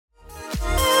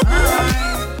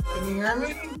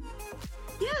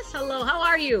Hello, how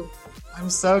are you? I'm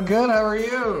so good. How are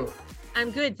you?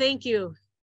 I'm good, thank you.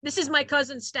 This is my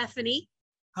cousin Stephanie.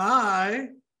 Hi.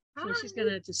 So she's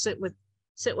gonna just sit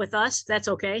with us. That's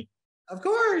okay. Of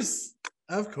course.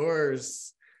 Of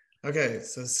course. Okay,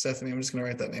 so Stephanie, I'm just gonna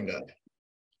write that name down.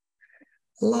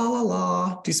 La la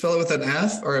la. Do you spell it with an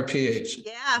F or a PH?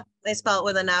 Yeah, they spell it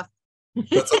with an F.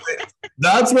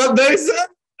 That's what they said.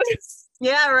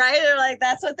 Yeah, right. They're like,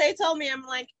 that's what they told me. I'm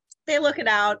like, they look it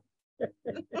out.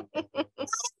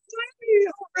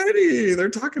 Already, they're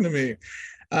talking to me.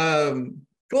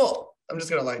 Cool. I'm just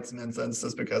gonna light some incense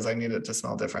just because I need it to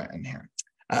smell different in here.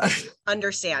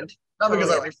 Understand. Not because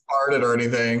I like farted or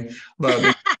anything,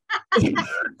 but I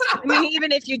mean,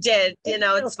 even if you did,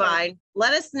 it's fine.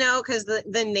 Let us know because the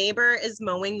neighbor is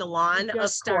mowing the lawn. Of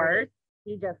course,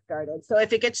 he just started. So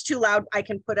if it gets too loud, I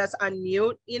can put us on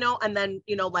mute, and then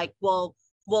like we'll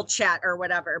chat or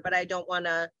whatever. But I don't want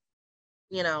to,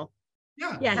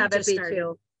 have it be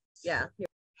too. Yeah.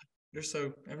 You're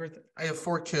so everything. I have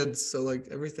 4 kids, so like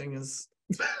everything is.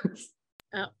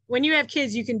 When you have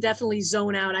kids, you can definitely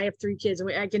zone out. I have 3 kids, and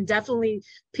I can definitely.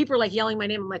 People are like yelling my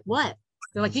name. I'm like, what?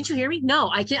 They're like, didn't you hear me? No,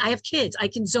 I can. I have kids. I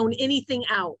can zone anything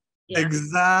out. Yeah.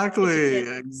 Exactly.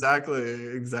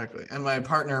 And my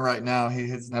partner right now, he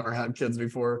has never had kids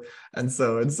before, and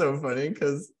so it's so funny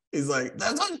because he's like,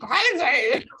 "That's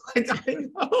crazy." Like I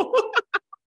know.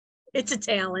 It's a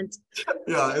talent.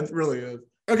 Yeah, it really is.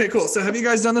 Okay, cool. So have you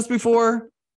guys done this before?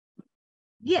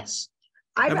 Yes.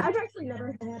 I've actually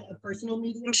never had a personal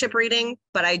mediumship reading,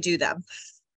 but I do them.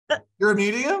 You're a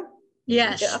medium?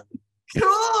 Yes. Yeah.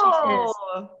 Cool.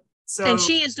 Yes. So, and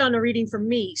she has done a reading for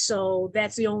me, so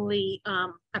that's the only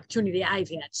opportunity I've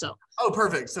had. So. Oh,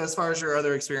 perfect. So as far as your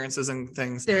other experiences and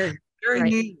things, they're very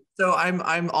right. neat. So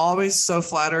I'm always so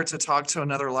flattered to talk to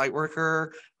another light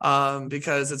worker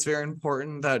because it's very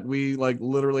important that we like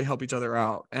literally help each other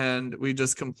out and we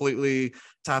just completely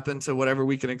tap into whatever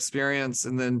we can experience.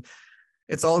 And then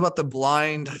it's all about the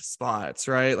blind spots,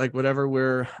 right? Like whatever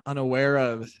we're unaware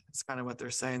of. It's kind of what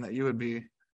they're saying that you would be.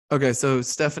 Okay, so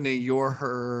Stephanie, you're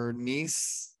her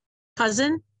niece?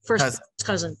 Cousin? First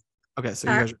cousin. Okay, so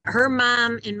you guys her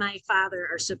mom and my father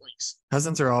are siblings.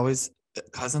 Cousins are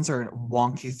a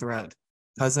wonky thread.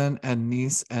 Cousin and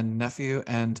niece and nephew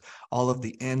and all of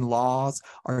the in-laws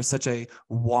are such a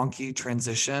wonky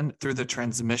transition through the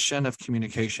transmission of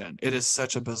communication. It is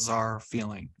such a bizarre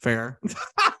feeling. Fair?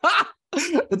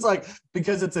 It's like,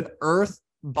 because it's an earth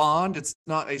bond, it's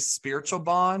not a spiritual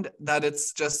bond, that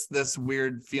it's just this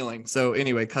weird feeling. So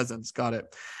anyway, cousins, got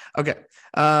it. Okay.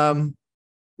 We're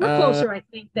closer, I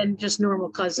think, than just normal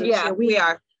cousins. Yeah, we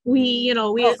are. For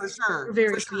sure. We're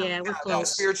very, we're close. No,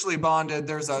 spiritually bonded.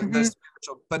 There's a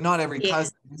spiritual, but not every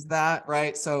cousin is that,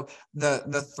 right? So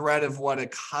the thread of what a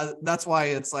cousin, that's why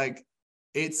it's like,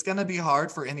 it's gonna be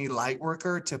hard for any light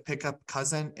worker to pick up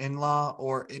cousin, in-law,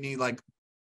 or any like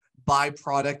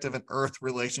byproduct of an earth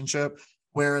relationship.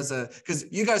 Whereas because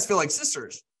you guys feel like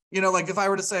sisters. Like if I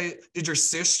were to say, did your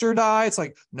sister die? It's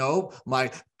like, no,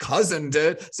 my cousin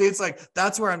did. See, it's like,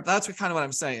 that's kind of what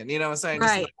I'm saying. What I'm saying?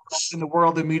 Right. Just in the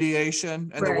world of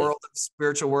mediation and the world of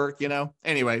spiritual work,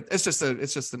 Anyway, it's just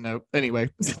a note. Anyway.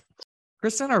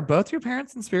 Kristen, are both your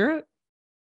parents in spirit?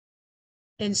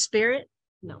 In spirit?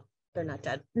 No, they're not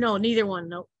dead. No, neither one.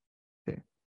 Nope. Okay.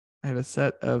 I have a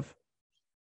set of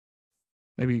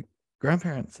maybe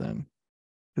grandparents then.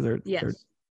 Because they're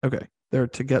okay. They're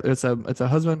together. It's a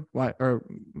husband, wife, or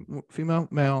female,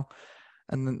 male,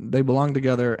 and then they belong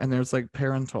together. And there's like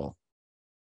parental.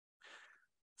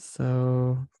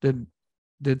 So did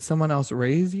someone else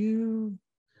raise you?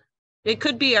 It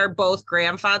could be our both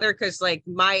grandfather, because like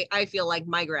I feel like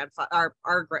my grandfather,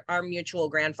 our mutual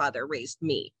grandfather raised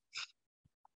me.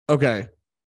 Okay.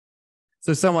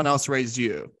 So someone else raised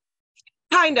you.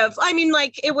 Kind of. I mean,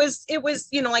 like it was,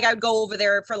 like I would go over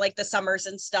there for like the summers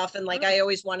and stuff. And like, I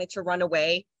always wanted to run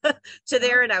away to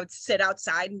there, and I would sit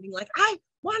outside and be like, I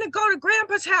want to go to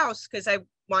grandpa's house, because I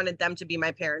wanted them to be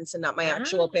my parents and not my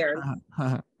actual parents.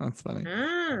 That's funny.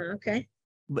 Okay.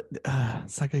 But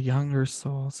it's like a younger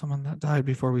soul, someone that died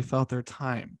before we felt their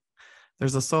time.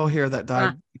 There's a soul here that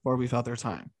died before we felt their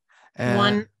time.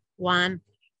 And one.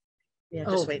 Yeah,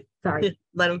 just wait. Sorry.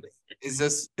 Let him. Is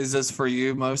this for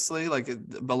you mostly? Like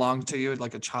it belonged to you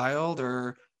like a child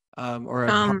or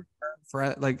a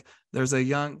friend? Like there's a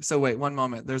young. So wait, one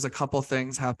moment. There's a couple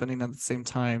things happening at the same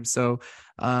time. So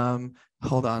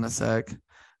hold on a sec.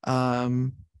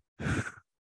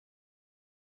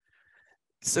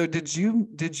 So did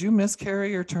you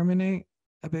miscarry or terminate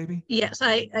a baby? Yes,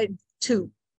 I 2.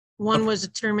 One was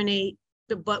a terminate,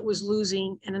 the butt was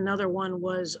losing, and another one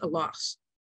was a loss.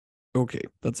 Okay,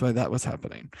 that's why that was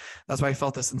happening. That's why I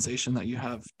felt the sensation that you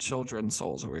have children's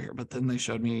souls over here. But then they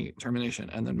showed me termination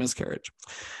and then miscarriage.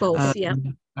 Both, yeah.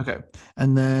 Okay.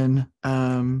 And then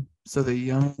so the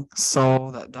young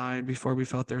soul that died before we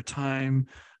felt their time.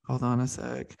 Hold on a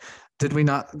sec. Did we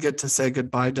not get to say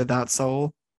goodbye to that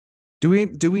soul? Do we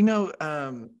know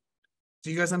do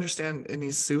you guys understand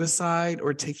any suicide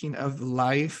or taking of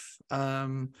life?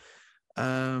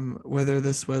 Whether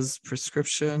this was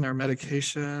prescription or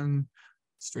medication,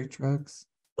 straight drugs?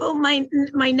 Well,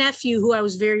 my nephew, who I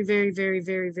was very, very, very,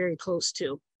 very, very close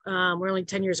to, we're only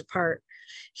 10 years apart.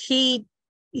 He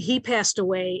passed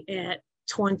away at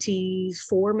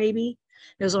 24, maybe.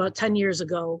 It was about 10 years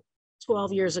ago,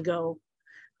 12 years ago.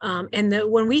 And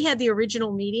when we had the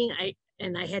original meeting, I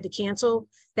had to cancel,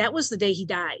 that was the day he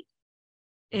died.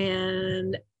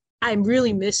 And I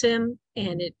really miss him.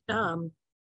 And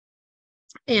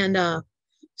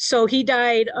so he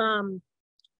died.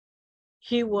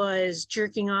 He was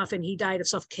jerking off and he died of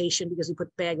suffocation because he put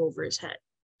the bag over his head.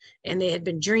 And they had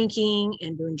been drinking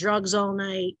and doing drugs all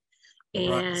night.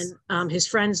 And his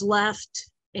friends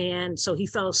left. And so he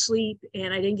fell asleep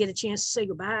and I didn't get a chance to say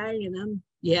goodbye. And then,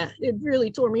 yeah, it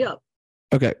really tore me up.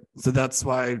 Okay. So that's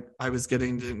why I was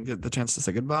didn't get the chance to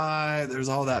say goodbye. There's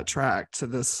all that track to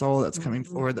this soul that's coming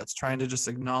forward, that's trying to just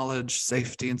acknowledge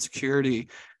safety and security.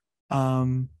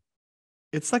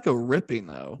 It's like a ripping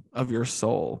though of your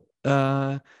soul.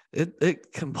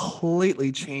 It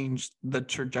completely changed the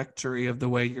trajectory of the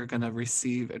way you're going to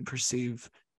receive and perceive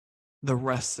the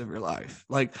rest of your life.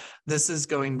 Like this is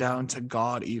going down to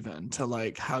God, even to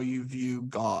like how you view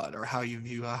God or how you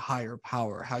view a higher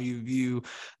power, how you view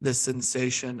the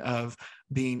sensation of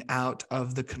being out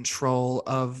of the control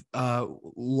of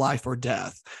life or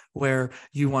death, where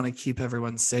you want to keep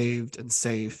everyone saved and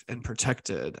safe and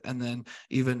protected. And then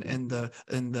even in the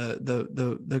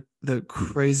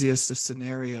craziest of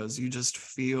scenarios, you just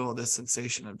feel this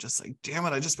sensation of just like, damn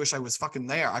it, I just wish I was fucking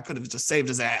there. I could have just saved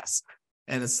his ass.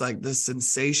 And it's like this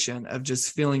sensation of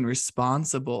just feeling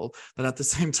responsible, but at the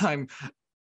same time,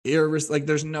 like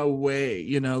there's no way,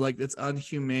 like it's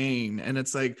unhumane. And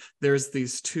it's like there's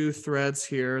these two threads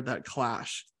here that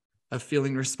clash of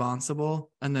feeling responsible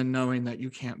and then knowing that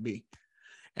you can't be.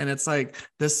 And it's like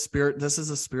this is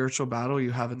a spiritual battle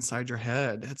you have inside your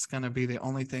head. It's going to be the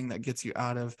only thing that gets you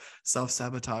out of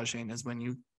self-sabotaging is when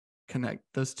you connect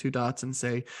those two dots and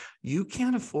say, you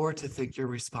can't afford to think you're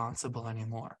responsible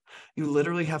anymore. You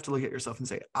literally have to look at yourself and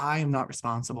say, I am not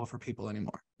responsible for people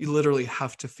anymore. You literally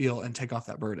have to feel and take off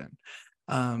that burden.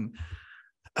 So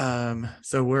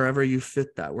wherever you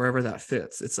fit that, wherever that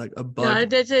fits, it's like a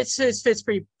bug. It fits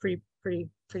pretty it's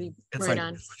right like,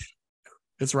 on.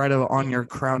 It's right on your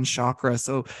crown chakra.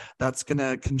 So that's going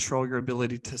to control your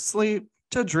ability to sleep,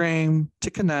 to dream,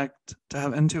 to connect, to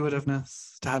have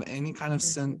intuitiveness, to have any kind of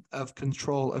sense of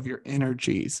control of your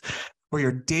energies, where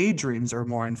your daydreams are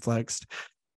more inflexed.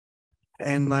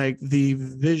 And like the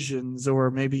visions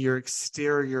or maybe your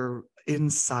exterior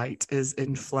insight is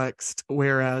inflexed,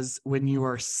 whereas when you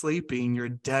are sleeping, you're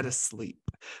dead asleep.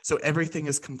 So everything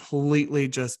is completely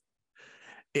just,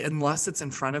 unless it's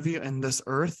in front of you in this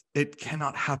earth, it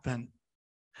cannot happen.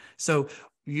 So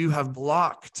you have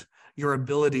blocked your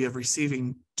ability of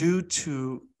receiving due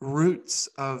to roots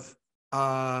of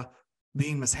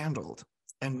being mishandled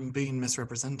and being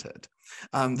misrepresented.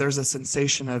 There's a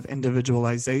sensation of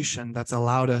individualization that's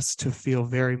allowed us to feel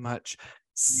very much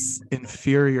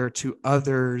inferior to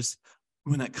others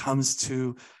when it comes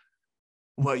to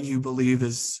what you believe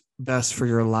is best for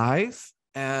your life.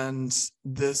 And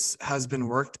this has been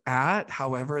worked at.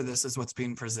 However, this is what's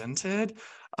being presented,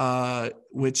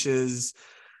 which is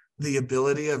the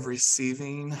ability of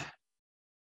receiving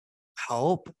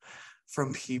help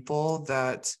from people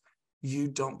that you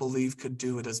don't believe could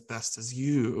do it as best as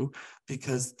you,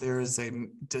 because there is a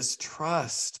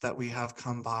distrust that we have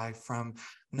come by from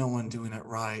no one doing it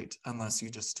right unless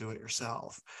you just do it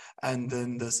yourself. And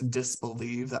then this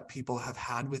disbelief that people have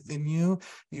had within you,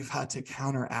 you've had to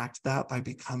counteract that by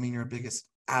becoming your biggest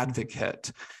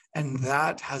advocate. And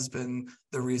that has been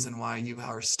the reason why you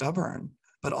are stubborn,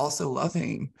 but also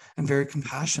loving and very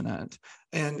compassionate.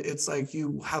 And it's like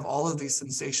you have all of these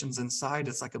sensations inside.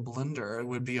 It's like a blender. It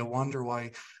would be a wonder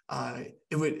why,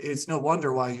 it's no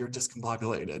wonder why you're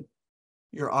discombobulated.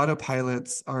 Your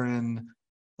autopilots are in,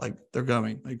 like, they're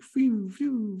going like, phew,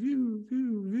 phew, phew,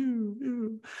 phew, phew,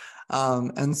 phew.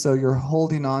 And so you're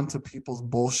holding on to people's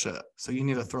bullshit. So you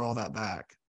need to throw all that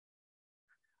back.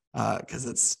 Because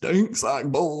it stinks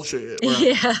like bullshit.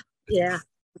 Yeah. Yeah.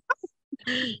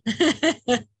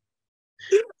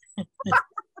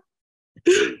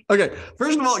 Okay,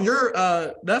 first of all, your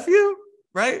nephew,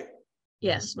 right?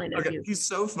 Yes, my nephew. Okay, he's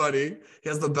so funny. He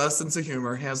has the best sense of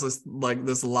humor. He has this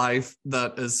this life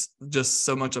that is just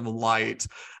so much of a light,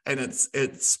 and it's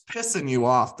pissing you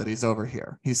off that he's over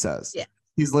here. He says, yeah,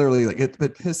 he's literally like it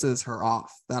pisses her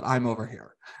off that I'm over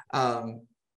here.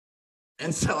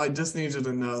 And so I just need you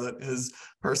to know that his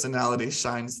personality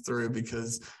shines through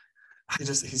because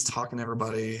he's talking to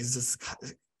everybody. He's just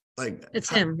like it's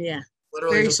him. Yeah,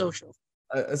 literally very just, social.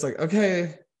 It's like,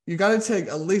 okay, you got to take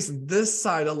at least this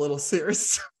side a little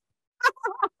serious.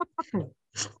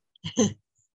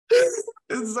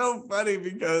 It's so funny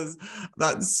because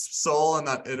that soul and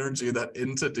that energy, that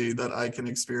entity that I can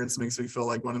experience makes me feel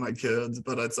like one of my kids,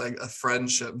 but it's like a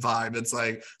friendship vibe. It's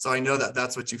like, so I know that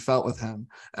that's what you felt with him.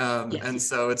 Yes. And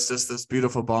so it's just this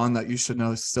beautiful bond that you should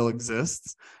know still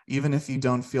exists, even if you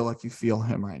don't feel like you feel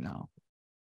him right now.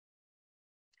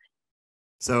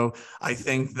 So I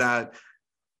think that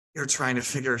you're trying to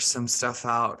figure some stuff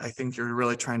out. I think you're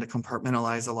really trying to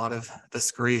compartmentalize a lot of this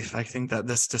grief. I think that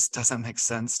this just doesn't make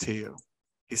sense to you,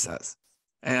 he says.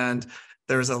 And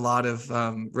there's a lot of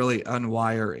really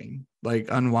unwiring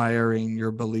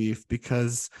your belief,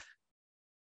 because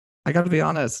I got to be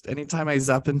honest, anytime I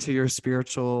zap into your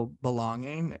spiritual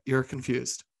belonging, you're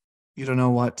confused. You don't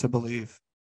know what to believe.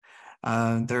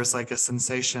 There's like a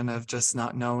sensation of just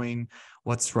not knowing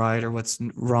what's right or what's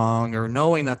wrong, or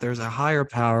knowing that there's a higher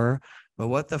power, but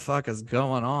what the fuck is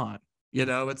going on?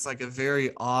 It's like a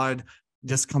very odd,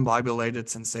 discombobulated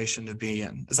sensation to be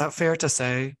in. Is that fair to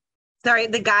say? Sorry,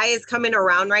 the guy is coming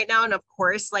around right now. And of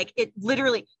course, like it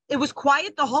was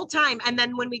quiet the whole time. And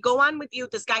then when we go on with you,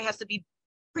 this guy has to be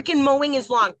freaking mowing his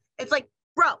lawn. It's like,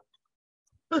 bro,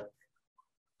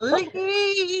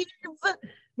 leave.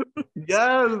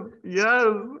 Yes.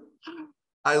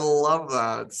 I love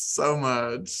that so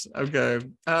much. Okay.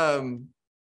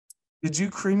 Did you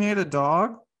cremate a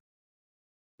dog?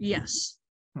 Yes.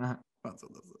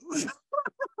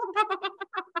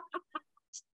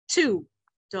 2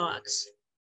 dogs.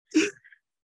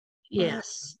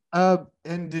 Yes.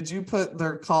 And did you put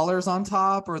their collars on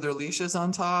top or their leashes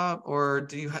on top, or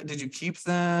did you keep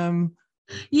them?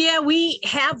 Yeah, we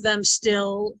have them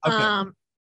still. Okay.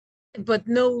 But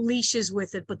no leashes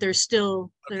with it, but they're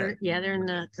still Okay. they're in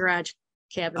the garage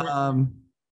cabinet.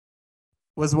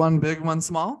 Was one big, one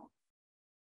small?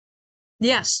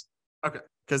 Yes. Okay,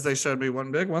 because they showed me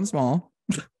one big, one small.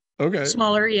 Okay.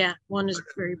 Smaller, yeah. One is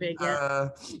very big, yeah.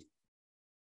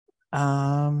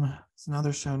 So now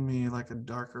they're showing me like a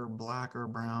darker black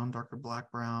brown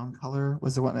color.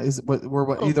 Was it one?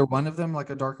 Either one of them like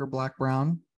a darker black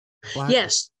brown? Black?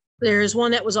 Yes, there's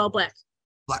one that was all black.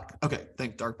 Black. Okay,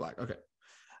 think dark black. Okay.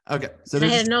 So I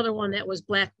had another one that was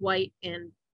black, white,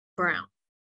 and brown.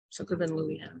 So it could have been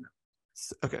Louis. I don't know.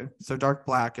 Okay, so dark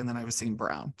black, and then I was seeing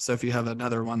brown. So if you have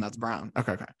another one that's brown.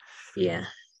 Okay. Yeah.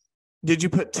 Did you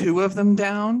put 2 of them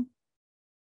down?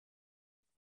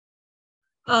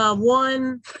 2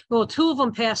 of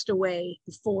them passed away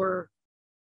before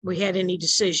we had any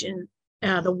decision.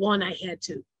 The one I had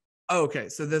to. Okay,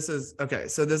 so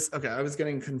I was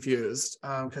getting confused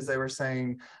because they were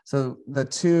saying, so the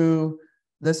 2,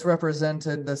 this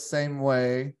represented the same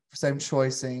way, same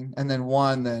choicing, and then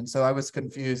one, so I was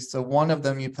confused. So one of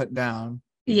them you put down.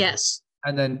 Yes.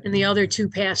 And the other 2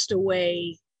 passed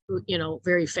away,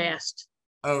 very fast.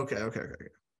 Okay.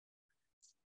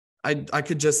 I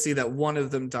could just see that one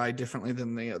of them died differently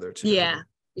than the other 2. Yeah.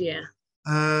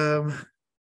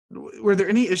 Were there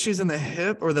any issues in the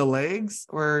hip or the legs,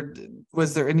 or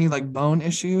was there any like bone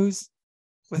issues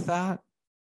with that?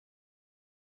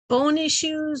 Bone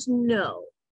issues? No.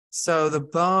 So the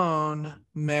bone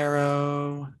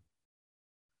marrow,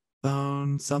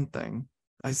 bone something.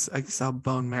 I saw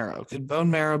bone marrow. Could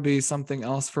bone marrow be something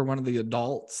else for one of the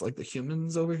adults, like the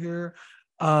humans over here?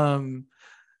 My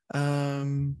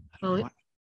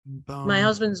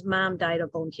husband's mom died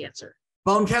of bone cancer.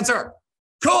 Bone cancer.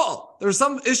 Cool. There's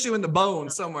some issue in the bone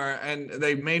somewhere, and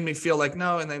they made me feel like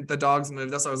no, and then the dogs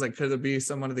moved. That's why I was like, could it be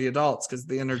someone of the adults? Because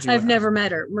the energy. I've never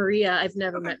met her, Maria. I've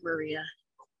never met Maria.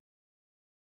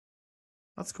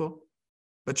 That's cool.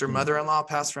 But your mother-in-law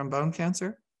passed from bone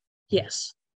cancer?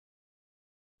 Yes.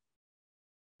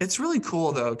 It's really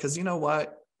cool though, because you know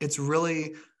what? It's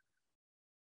really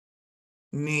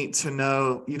neat to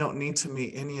know you don't need to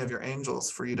meet any of your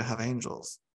angels for you to have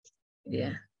angels.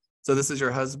 Yeah. So this is your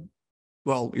husband.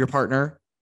 Well, your partner.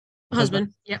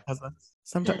 Husband. Yeah. Husband.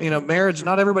 Sometimes, marriage,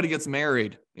 not everybody gets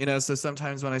married, so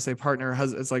sometimes when I say partner,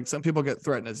 husband, it's like some people get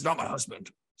threatened. It's not my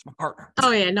husband. It's my partner. Oh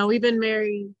yeah. No, we've been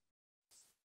married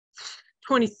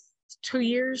 22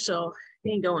 years. So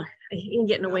he ain't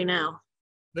getting away now.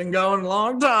 Been going a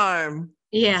long time.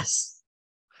 Yes.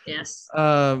 Yes.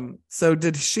 So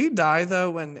did she die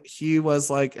though when he was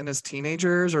like in his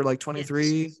teenagers or like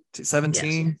 23 to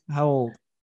 17? Yes. How old?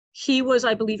 He was,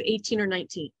 I believe, 18 or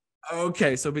 19.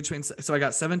 Okay, so I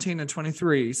got 17 and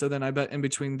 23. So then I bet in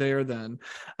between there then.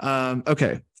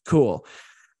 Okay, cool.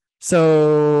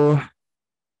 So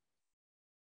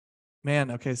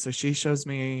man, okay, so she shows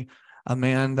me a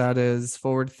man that is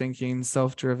forward-thinking,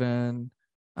 self-driven.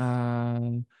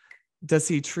 Does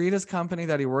he treat his company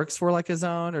that he works for like his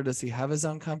own, or does he have his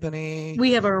own company?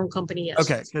 We have our own company, yes.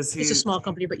 Okay, because it's a small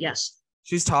company, but yes.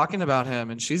 She's talking about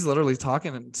him, and she's literally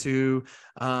talking to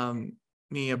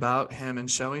me about him and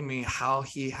showing me how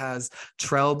he has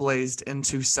trailblazed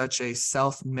into such a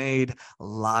self-made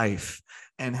life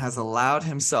and has allowed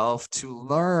himself to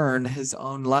learn his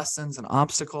own lessons and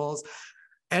obstacles.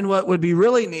 And what would be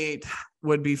really neat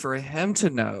would be for him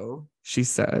to know, she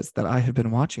says, that I have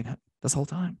been watching him this whole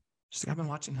time. She's like, I've been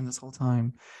watching him this whole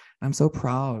time. And I'm so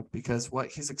proud because what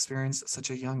he's experienced at such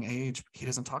a young age, he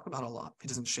doesn't talk about a lot. He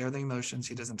doesn't share the emotions.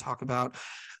 He doesn't talk about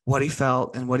what he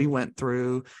felt and what he went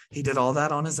through. He did all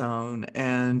that on his own,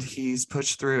 and he's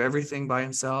pushed through everything by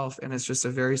himself. And it's just a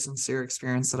very sincere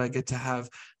experience that I get to have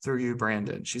through you,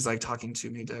 Brandon. She's like talking to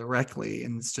me directly,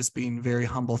 and it's just being very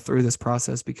humble through this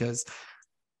process because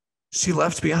she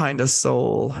left behind a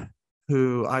soul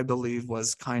who I believe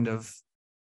was kind of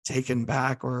taken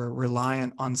back or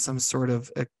reliant on some sort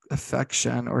of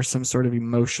affection or some sort of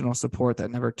emotional support that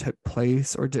never took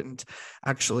place or didn't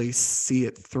actually see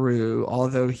it through.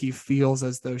 Although he feels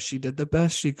as though she did the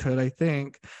best she could, I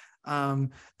think.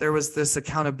 There was this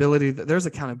accountability there's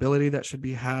accountability that should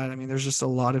be had. I mean, there's just a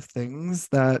lot of things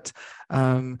that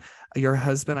your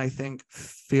husband, I think,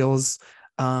 feels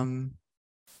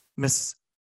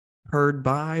heard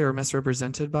by or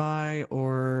misrepresented by,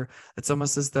 or it's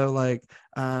almost as though like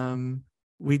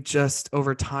we just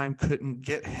over time couldn't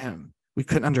get him. We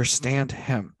couldn't understand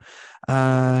him.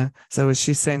 So is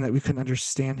she saying that we couldn't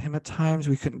understand him at times?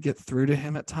 We couldn't get through to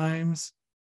him at times?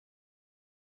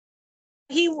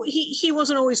 He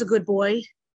wasn't always a good boy.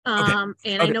 And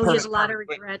I know he has a lot of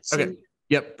regrets. Okay.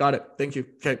 Yep. Got it. Thank you.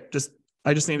 Okay.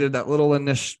 I just needed that little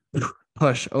initial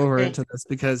push over into this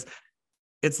because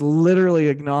it's literally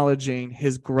acknowledging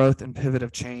his growth and pivot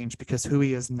of change, because who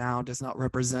he is now does not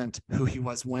represent who he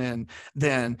was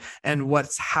then. And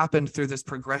what's happened through this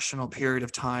progressional period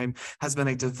of time has been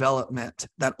a development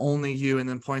that only you, and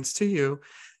then points to you,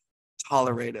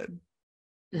 tolerated.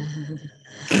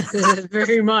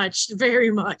 Very much.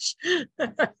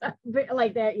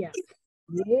 Like that, yeah.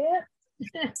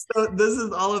 So this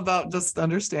is all about just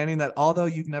understanding that although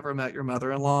you've never met your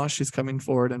mother-in-law, she's coming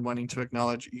forward and wanting to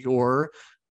acknowledge your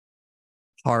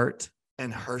heart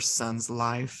and her son's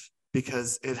life,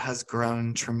 because it has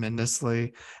grown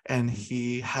tremendously and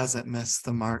he hasn't missed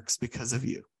the marks because of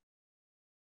you.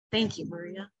 Thank you,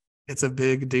 Maria. It's a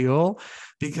big deal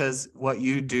because what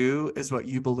you do is what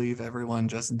you believe everyone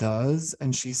just does.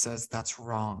 And she says that's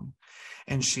wrong.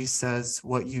 And she says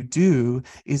what you do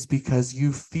is because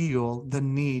you feel the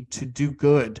need to do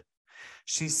good.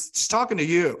 She's talking to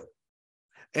you.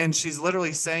 And she's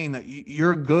literally saying that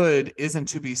your good isn't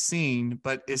to be seen,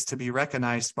 but is to be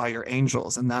recognized by your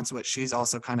angels. And that's what she's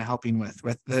also kind of helping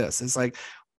with this. It's like,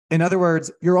 in other words,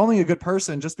 you're only a good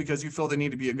person just because you feel the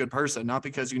need to be a good person, not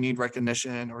because you need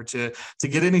recognition or to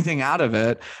get anything out of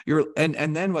it.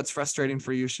 And then what's frustrating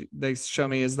for you, they show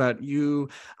me, is that you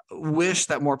wish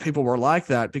that more people were like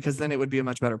that, because then it would be a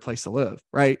much better place to live,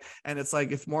 right? And it's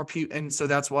like if more people, and so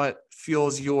that's what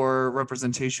fuels your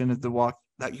representation of the walk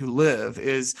that you live,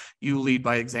 is you lead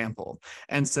by example.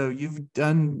 And so you've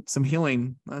done some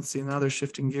healing. Let's see, now they're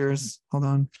shifting gears. Hold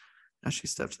on. Now she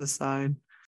stepped to the side.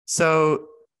 So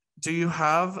do you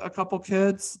have a couple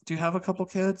kids? Two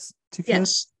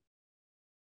kids?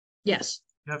 Yes.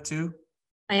 You have two?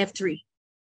 I have three.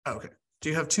 Okay. Do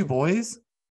you have two boys?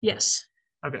 Yes.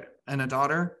 Okay. And a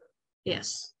daughter?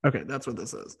 Yes. Okay, that's what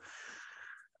this is.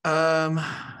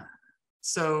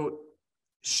 So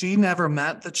she never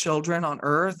met the children on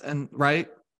Earth, and right?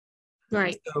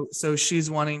 So she's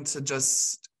wanting to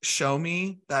just show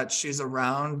me that she's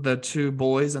around the two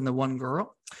boys and the one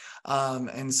girl.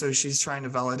 And so she's trying to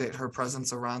validate her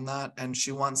presence around that. And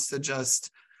she wants to just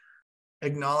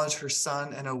acknowledge her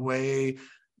son in a way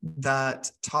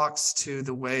that talks to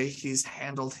the way he's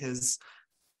handled his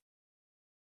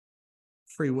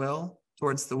free will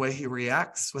towards the way he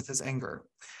reacts with his anger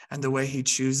and the way he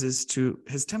chooses to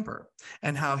his temper,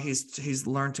 and how he's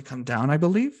learned to come down, I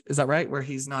believe. Is that right? Where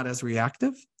he's not as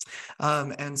reactive.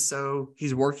 And so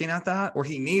he's working at that, or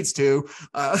he needs to.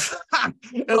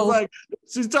 Like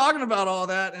she's talking about all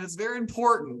that, and it's very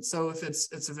important. So if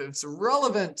it's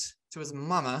relevant to his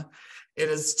mama, It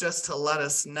is just to let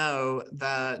us know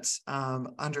that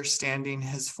understanding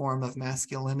his form of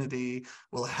masculinity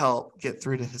will help get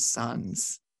through to his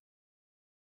sons.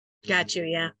 Got you.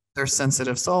 Yeah. They're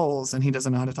sensitive souls, and he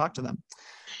doesn't know how to talk to them.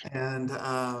 And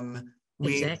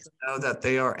we know that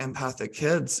they are empathic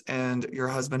kids, and your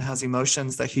husband has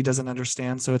emotions that he doesn't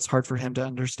understand. So it's hard for him to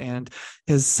understand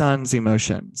his son's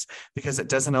emotions because it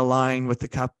doesn't align with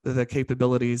the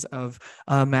capabilities of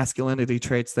masculinity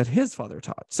traits that his father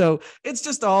taught. So it's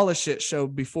just all a shit show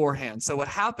beforehand. So what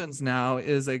happens now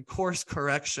is a course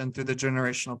correction through the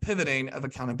generational pivoting of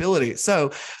accountability. So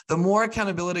the more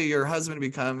accountability your husband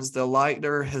becomes, the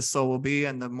lighter his soul will be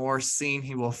and the more seen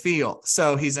he will feel.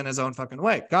 So he's in his own fucking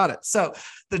way. Got it. So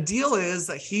the deal is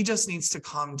that he just needs to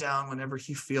calm down whenever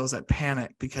he feels that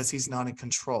panic because he's not in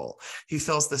control. He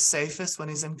feels the safest when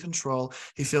he's in control.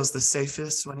 He feels the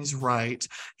safest when he's right.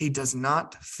 He does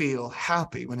not feel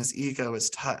happy when his ego is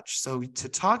touched. So to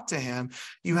talk to him,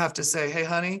 you have to say, hey,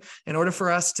 honey, in order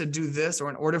for us to do this, or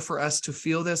in order for us to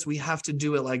feel this, we have to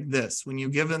do it like this. When you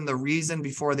give him the reason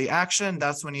before the action,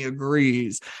 that's when he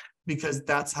agrees, because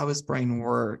that's how his brain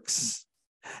works.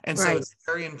 And so it's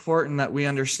very important that we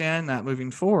understand that moving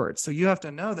forward. So you have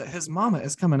to know that his mama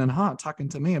is coming in hot talking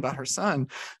to me about her son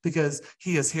because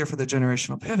he is here for the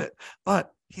generational pivot,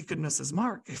 but he could miss his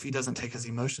mark if he doesn't take his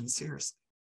emotions seriously.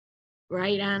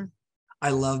 Right on. I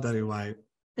love Betty White.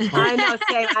 I know,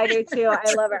 same. I do too.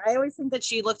 I love her. I always think that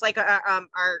she looks like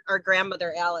our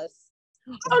grandmother Alice.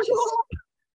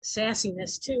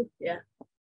 Sassiness too. Yeah.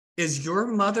 Is your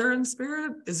mother in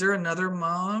spirit? Is there another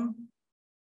mom?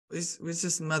 It's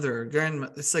just mother, grandma.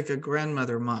 It's like a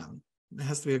grandmother mom. It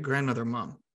has to be a grandmother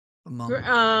mom. A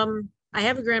mom. I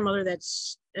have a grandmother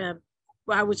that's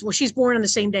she's born on the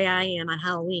same day I am on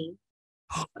Halloween.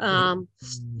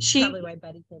 She probably why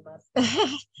Betty came up.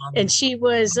 And she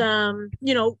was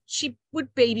she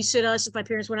would babysit us if my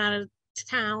parents went out of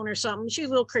town or something. She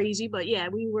was a little crazy, but yeah,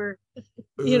 we were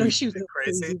she was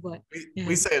crazy, but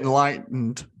we say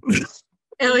enlightened.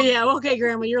 Oh yeah, okay,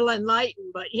 grandma, you're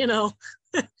enlightened, but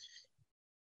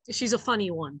she's a funny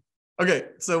one. Okay,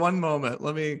 so one moment,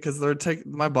 because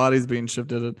my body's being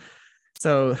shifted.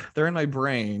 So they're in my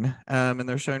brain, and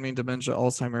they're showing me dementia,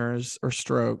 Alzheimer's, or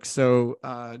stroke. So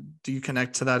do you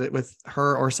connect to that with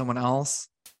her or someone else?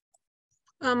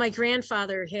 My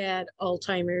grandfather had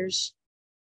Alzheimer's.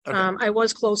 Okay. I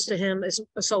was close to him,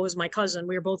 so was my cousin.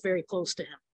 We were both very close to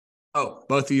him. Oh,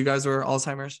 both of you guys were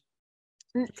Alzheimer's?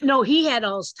 No, he had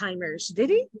Alzheimer's. Did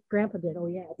he? Grandpa did. Oh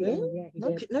yeah. Really? Yeah,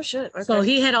 he did. No shit. Okay. So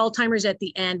he had Alzheimer's at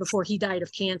the end before he died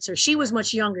of cancer. She was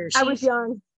much younger. I was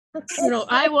young.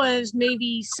 I was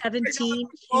maybe 17. She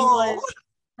was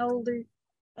how old?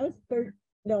 I was 13.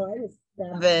 No, I was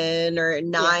 7 or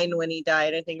 9 when he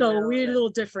died. I think. So we're a little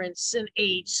difference in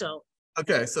age. So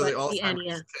okay, so the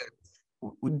Alzheimer's.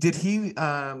 Did he?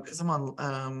 Because I'm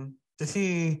on. Did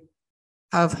he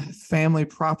have family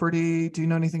property? Do you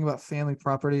know anything about family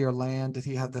property or land? Did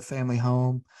he have the family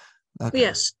home? Okay.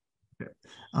 Yes. Okay.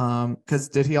 Because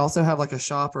did he also have like a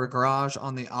shop or a garage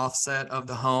on the offset of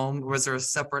the home? Was there a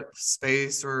separate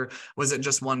space, or was it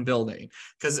just one building?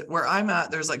 Because where I'm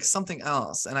at, there's like something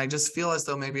else, and I just feel as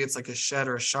though maybe it's like a shed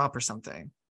or a shop or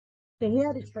something. So he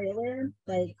had a trailer,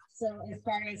 so as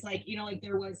far as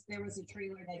there was a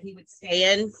trailer that he would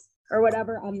stay in or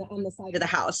whatever on the side of the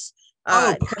house.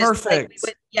 Perfect.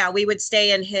 We would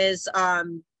stay in his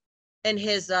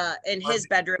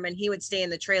bedroom, and he would stay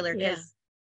in the trailer. Yeah,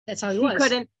 that's how he was.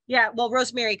 Couldn't. Yeah, well,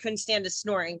 Rosemary couldn't stand his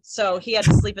snoring, so he had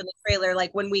to sleep in the trailer.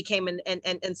 Like when we came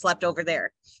and slept over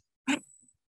there.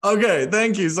 Okay,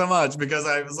 thank you so much, because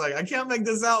I was like, I can't make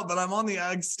this out, but I'm on the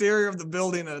exterior of the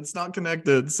building and it's not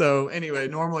connected. So anyway,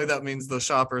 normally that means the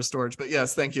shop or storage, but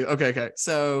yes, thank you. Okay.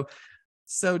 So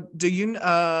do you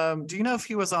know if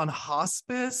he was on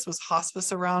hospice? Was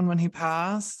hospice around when he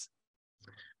passed?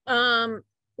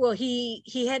 Well,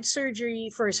 he had surgery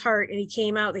for his heart, and he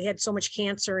came out. They had so much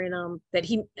cancer in him that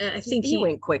I think he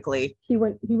went quickly. He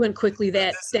went quickly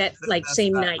that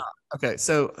same night. Okay,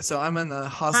 so I'm in the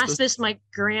hospice. My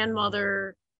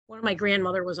grandmother, one of my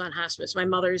grandmother was on hospice. My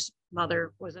mother's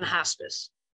mother was in hospice.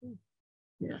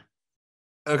 Yeah.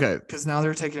 Okay, because now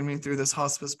they're taking me through this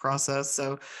hospice process.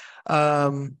 So,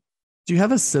 do you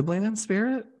have a sibling in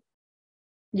spirit?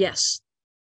 Yes.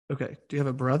 Okay. Do you have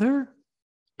a brother?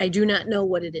 I do not know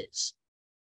what it is.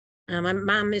 My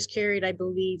mom miscarried, I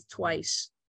believe,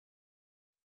 twice.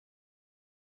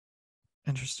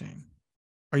 Interesting.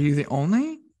 Are you the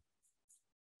only?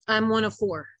 I'm one of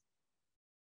 4.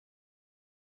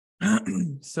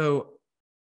 So,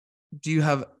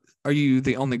 are you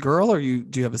the only girl, or do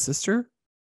you have a sister?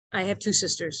 I have 2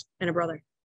 sisters and a brother.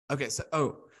 Okay,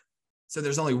 So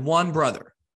there's only one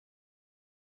brother.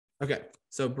 Okay.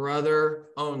 So brother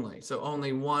only. So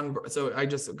only one. So I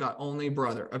just got only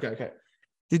brother. Okay. Okay.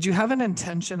 Did you have an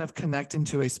intention of connecting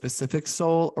to a specific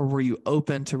soul, or were you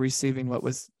open to receiving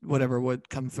whatever would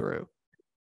come through?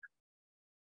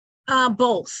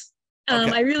 Both.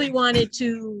 Okay. I really wanted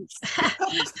to.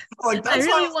 Like, I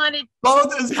really wanted.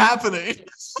 Both is happening.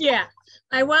 Yeah.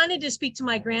 I wanted to speak to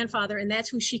my grandfather, and that's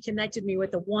who she connected me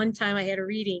with the one time I had a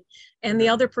reading. And the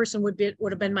other person would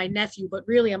have been my nephew, but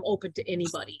really I'm open to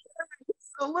anybody.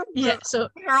 So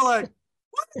they're like,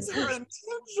 what is her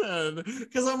intention?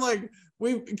 Because I'm like,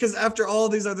 because after all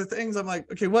these other things, I'm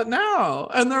like, okay, what now?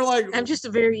 And they're like, I'm just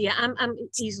I'm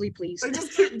easily pleased. I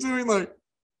just keep doing like,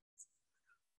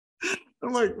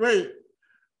 I'm like, wait,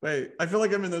 I feel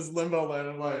like I'm in this limbo land.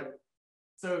 I'm like,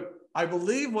 so I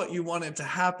believe what you wanted to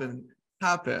happen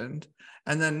happened.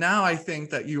 And then now I think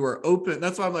that you are open.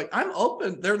 That's why I'm like, I'm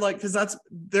open. They're like, because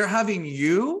they're having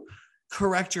you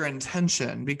correct your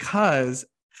intention, because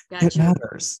it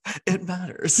matters. It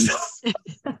matters.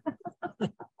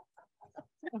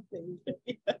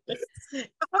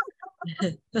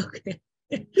 Okay.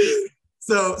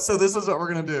 So this is what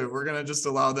we're going to do. We're going to just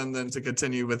allow them then to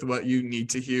continue with what you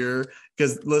need to hear.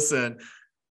 Because listen,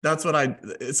 that's what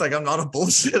it's like, I'm not a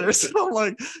bullshitter. So I'm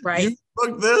like, right. You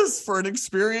booked this for an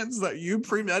experience that you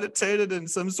premeditated in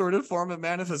some sort of form of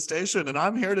manifestation. And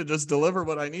I'm here to just deliver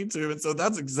what I need to. And so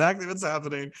that's exactly what's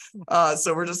happening.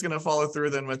 So we're just going to follow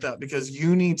through then with that, because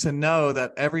you need to know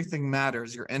that everything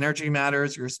matters. Your energy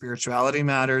matters. Your spirituality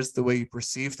matters. The way you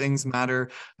perceive things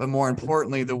matter. But more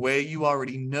importantly, the way you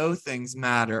already know things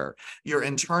matter. Your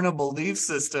internal belief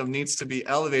system needs to be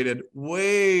elevated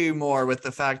way more with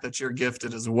the fact that you're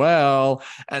gifted as well.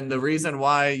 And the reason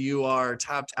why you are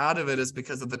tapped out of it is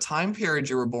because of the time period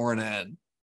you were born in.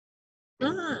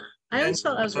 I always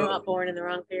felt I was born in the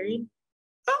wrong period.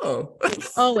 Oh.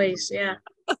 Always, yeah.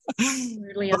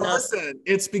 Weirdly enough. Listen,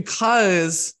 it's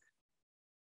because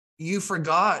you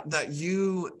forgot that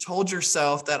you told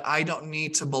yourself that I don't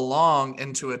need to belong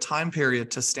into a time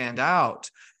period to stand out.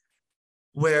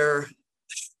 Where,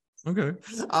 okay.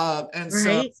 And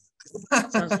right. So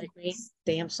sounds like me,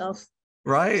 damn self.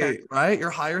 Right.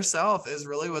 Your higher self is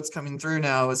really what's coming through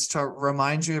now, is to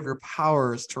remind you of your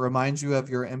powers, to remind you of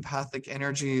your empathic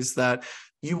energies, that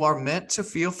you are meant to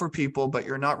feel for people, but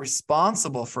you're not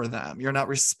responsible for them. You're not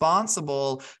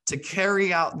responsible to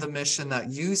carry out the mission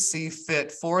that you see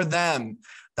fit for them.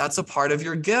 That's a part of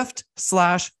your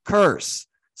gift/curse.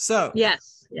 So,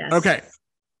 yes. Okay.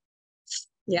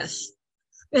 Yes.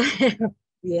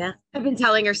 Yeah. I've been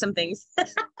telling her some things.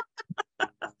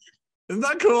 Isn't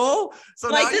that cool? So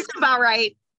like, this is about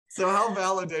right. So how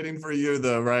validating for you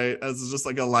though, right? As just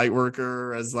like a light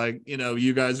worker, as like,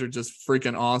 you guys are just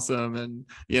freaking awesome. And,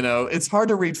 it's hard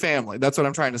to read family. That's what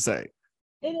I'm trying to say.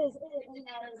 It is.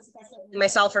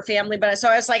 Myself or family. But so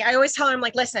I was like, I always tell her, I'm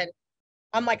like, listen,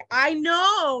 I'm like, I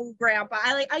know, Grandpa.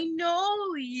 I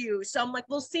know you. So I'm like,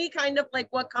 we'll see kind of like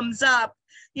what comes up,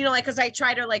 because I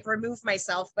try to like remove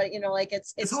myself, but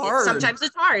it's hard. Sometimes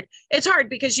it's hard. It's hard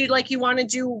because you want to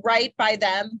do right by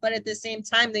them, but at the same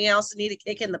time, they also need a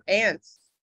kick in the pants.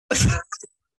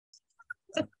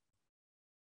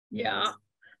 Yeah.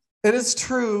 It is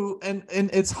true. And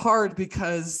it's hard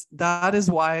because that's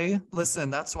why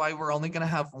we're only going to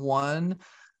have one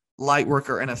light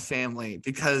worker in a family,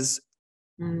 because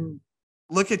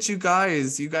look at you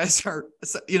guys are,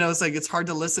 it's like, it's hard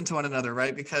to listen to one another,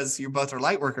 right? Because you both are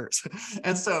light workers.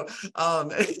 And so,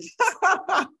 and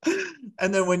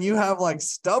then when you have like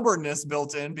stubbornness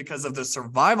built in because of the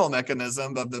survival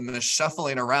mechanism of the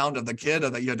shuffling around of the kid,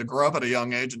 that you had to grow up at a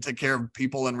young age and take care of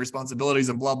people and responsibilities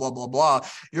and blah, blah, blah, blah,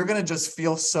 you're going to just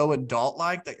feel so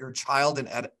adult-like that your child in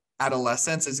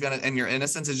adolescence and your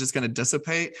innocence is just going to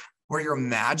dissipate, where your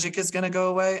magic is going to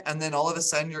go away. And then all of a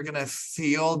sudden you're going to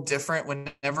feel different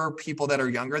whenever people that are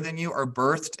younger than you are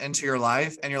birthed into your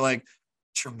life. And you're like,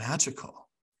 you're magical,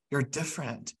 you're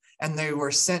different. And they were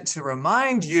sent to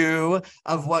remind you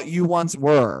of what you once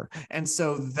were. And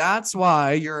so that's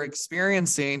why you're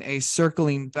experiencing a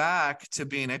circling back to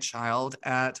being a child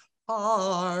at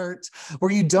heart,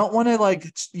 where you don't want to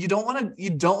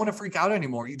freak out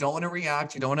anymore. You don't want to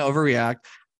react. You don't want to overreact.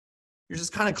 You're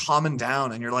just kind of calming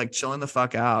down and you're like chilling the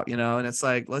fuck out, and it's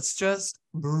like, let's just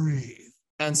breathe.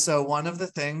 And so one of the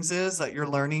things is that you're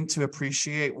learning to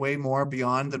appreciate way more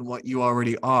beyond than what you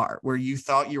already are, where you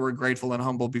thought you were grateful and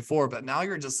humble before, but now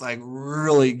you're just like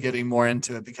really getting more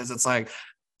into it, because it's like,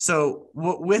 so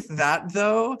with that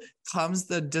though comes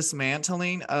the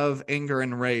dismantling of anger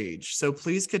and rage. So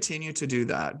please continue to do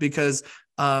that, because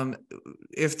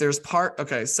If there's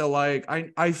okay, so like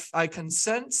I can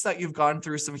sense that you've gone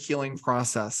through some healing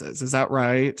processes. Is that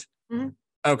right? Mm-hmm.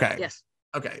 Okay. Yes.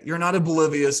 Okay. You're not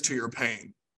oblivious to your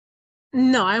pain.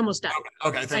 No, I almost died.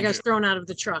 Okay. Thank I was thrown out of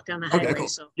the truck on the highway. Okay, cool.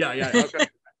 So Yeah. Okay.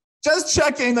 Just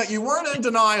checking that you weren't in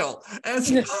denial.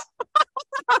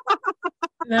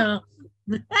 No.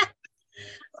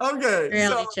 Okay.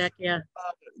 Reality check, yeah.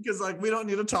 Because like we don't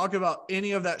need to talk about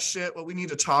any of that shit. What we need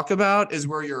to talk about is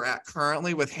where you're at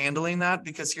currently with handling that.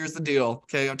 Because here's the deal.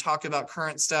 Okay, I'm talking about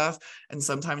current stuff and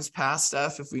sometimes past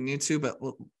stuff if we need to, but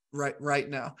right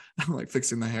now, I'm like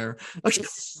fixing the hair.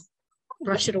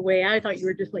 Brush it away. I thought you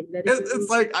were just like it's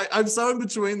like I'm so in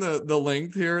between the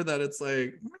length here that it's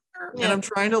like, and I'm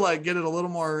trying to like get it a little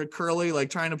more curly, like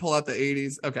trying to pull out the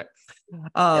 80s. Okay.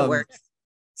 It works.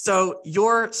 So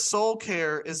your soul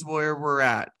care is where we're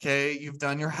at. Okay. You've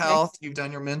done your health, you've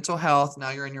done your mental health.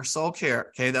 Now you're in your soul care.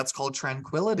 Okay. That's called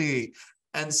tranquility.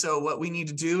 And so what we need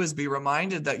to do is be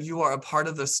reminded that you are a part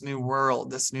of this new world,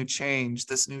 this new change,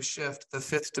 this new shift, the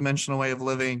fifth dimensional way of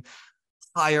living.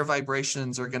 Higher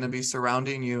vibrations are going to be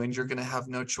surrounding you, and you're going to have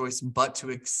no choice but to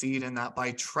exceed in that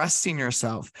by trusting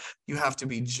yourself. You have to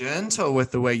be gentle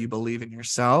with the way you believe in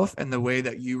yourself and the way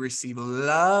that you receive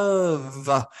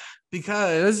love,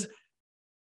 because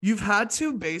you've had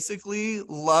to basically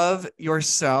love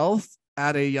yourself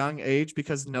at a young age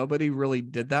because nobody really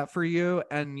did that for you,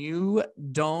 and you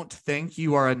don't think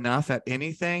you are enough at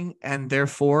anything, and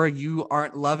therefore you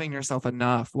aren't loving yourself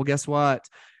enough. Well, guess what?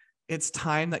 It's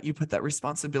time that you put that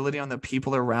responsibility on the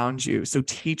people around you. So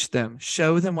teach them,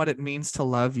 show them what it means to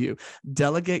love you.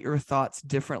 Delegate your thoughts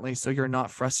differently so you're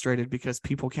not frustrated because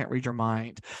people can't read your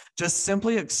mind. Just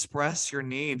simply express your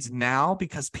needs now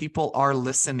because people are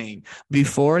listening.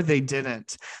 Before they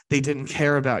didn't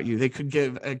care about you. They could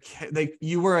give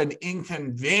you were an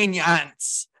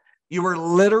inconvenience. You were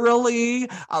literally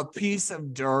a piece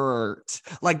of dirt,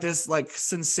 like this, like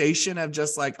sensation of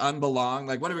just like unbelong.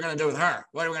 Like, what are we going to do with her?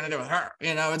 What are we going to do with her?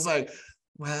 You know, it's like,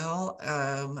 well,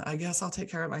 I guess I'll take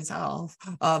care of myself.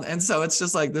 And so it's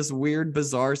just like this weird,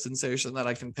 bizarre sensation that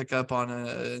I can pick up on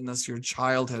in this your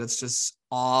childhood. It's just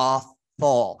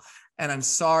awful. And I'm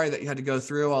sorry that you had to go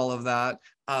through all of that.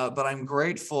 But I'm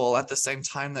grateful at the same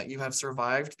time that you have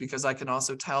survived, because I can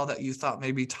also tell that you thought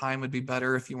maybe time would be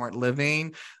better if you weren't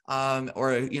living,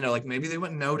 or, you know, like maybe they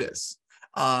wouldn't notice.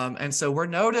 And so we're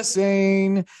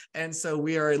noticing. And so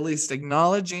we are at least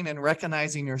acknowledging and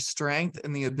recognizing your strength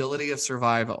and the ability of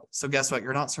survival. So guess what?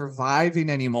 You're not surviving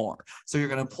anymore. So you're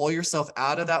going to pull yourself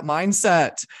out of that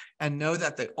mindset and know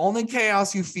that the only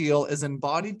chaos you feel is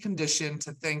embodied condition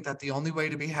to think that the only way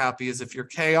to be happy is if you're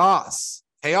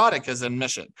chaotic as in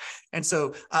mission. And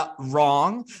so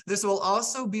wrong. This will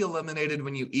also be eliminated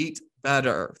when you eat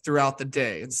better throughout the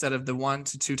day instead of the 1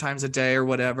 to 2 times a day or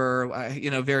whatever,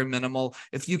 very minimal.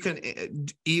 If you can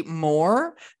eat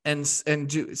more and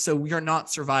do so, you're not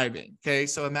surviving. Okay.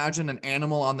 So imagine an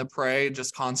animal on the prey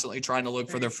just constantly trying to look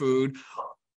for their food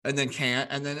and then can't,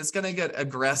 and then it's going to get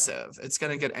aggressive. It's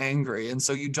going to get angry. And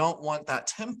so you don't want that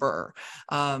temper.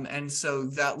 And so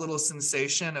that little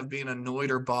sensation of being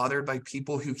annoyed or bothered by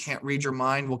people who can't read your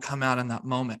mind will come out in that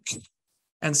moment.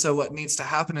 And so what needs to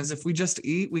happen is if we just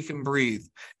eat, we can breathe.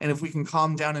 And if we can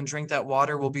calm down and drink that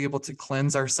water, we'll be able to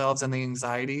cleanse ourselves and the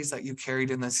anxieties that you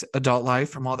carried in this adult life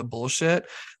from all the bullshit.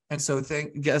 And so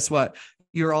guess what?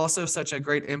 You're also such a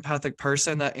great empathic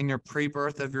person that in your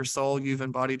pre-birth of your soul, you've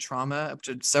embodied trauma up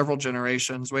to several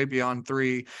generations, way beyond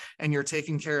 3, and you're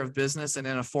taking care of business and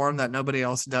in a form that nobody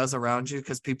else does around you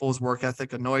because people's work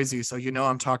ethic annoys you. So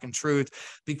I'm talking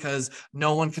truth because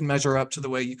no one can measure up to the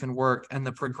way you can work. And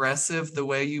the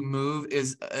way you move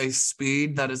is a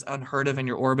speed that is unheard of in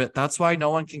your orbit. That's why no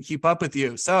one can keep up with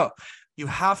you. So you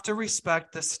have to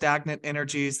respect the stagnant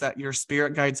energies that your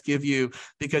spirit guides give you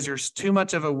because you're too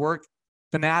much of a work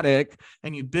fanatic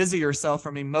and you busy yourself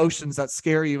from emotions that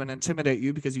scare you and intimidate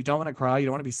you because you don't want to cry, you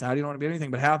don't want to be sad, you don't want to be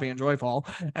anything but happy and joyful.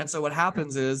 And so what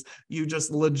happens is you just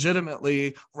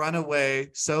legitimately run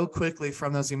away so quickly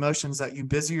from those emotions that you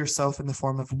busy yourself in the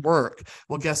form of work.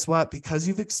 Well, guess what? Because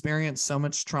you've experienced so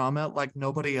much trauma like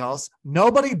nobody else,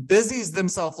 nobody busies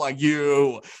themselves like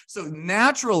you. So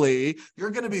naturally,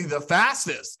 you're going to be the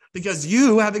fastest because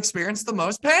you have experienced the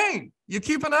most pain. You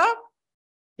keeping up?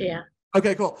 Yeah.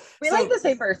 Okay, cool. We like the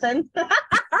same person. I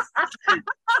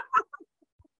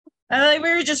think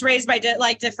we were just raised by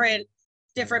different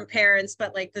parents,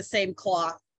 but like the same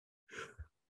cloth.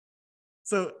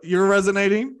 So you're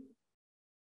resonating? Is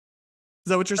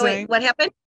that what you're saying? Wait, what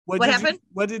happened? What happened?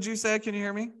 What did you say? Can you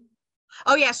hear me?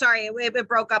 Oh yeah, sorry, it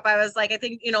broke up. I was like, I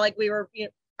think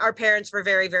our parents were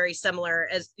very, very similar,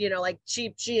 as you know, like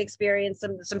she experienced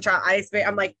some trauma.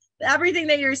 I'm like, everything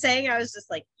that you're saying, I was just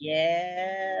like,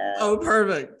 yeah. Oh,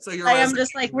 perfect. So I am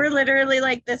just like, we're literally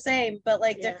like the same, but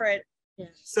like different. Yeah.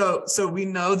 So we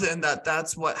know then that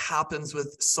that's what happens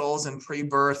with souls in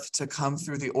pre-birth to come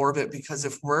through the orbit, because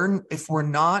if we're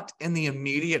not in the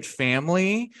immediate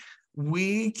family,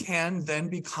 we can then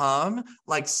become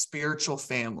like spiritual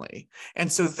family.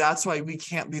 And so that's why we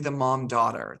can't be the mom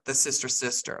daughter, the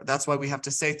sister. That's why we have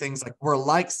to say things like, we're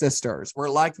like sisters, we're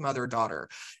like mother daughter,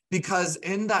 because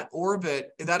in that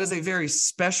orbit, that is a very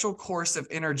special course of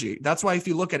energy. That's why if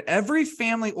you look at every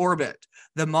family orbit,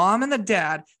 the mom and the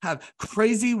dad have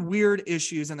crazy weird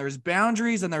issues, and there's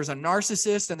boundaries, and there's a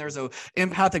narcissist, and there's a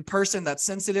empathic person that's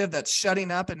sensitive, that's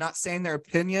shutting up and not saying their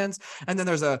opinions. And then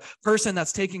there's a person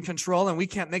that's taking control, and we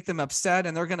can't make them upset,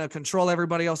 and they're going to control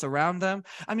everybody else around them.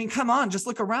 I mean, come on, just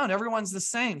look around. Everyone's the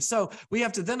same. So we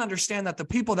have to then understand that the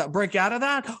people that break out of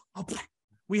that,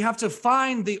 we have to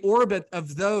find the orbit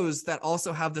of those that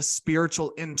also have the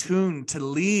spiritual in tune to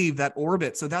leave that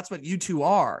orbit. So that's what you two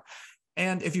are.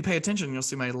 And if you pay attention, you'll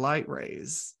see my light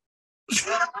rays.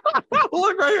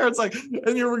 Look right here. It's like,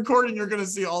 and you're recording, you're going to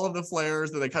see all of the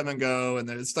flares that they come and go. And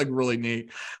it's like really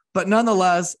neat. But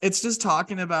nonetheless, it's just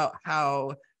talking about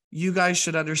how you guys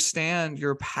should understand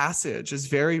your passage is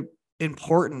very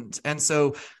important. And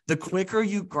so the quicker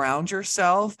you ground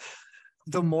yourself,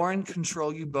 the more in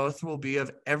control you both will be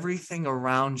of everything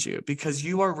around you, because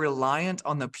you are reliant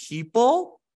on the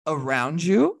people around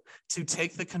you to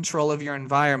take the control of your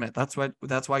environment. That's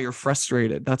why you're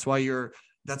frustrated. That's why you're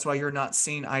not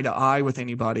seeing eye to eye with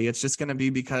anybody. It's just going to be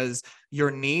because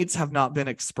your needs have not been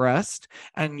expressed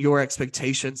and your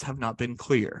expectations have not been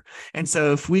clear. And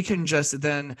so if we can just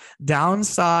then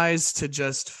downsize to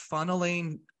just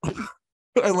funneling,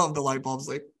 I love the light bulbs.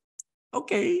 Like,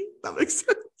 okay, that makes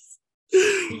sense.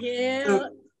 Yeah.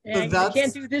 I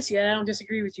can't do this yet. I don't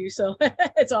disagree with you. So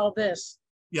it's all this.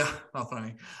 Yeah, not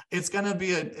funny. It's gonna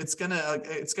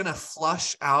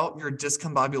flush out your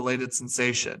discombobulated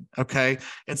sensation. Okay,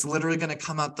 it's literally gonna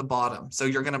come out the bottom. So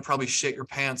you're gonna probably shit your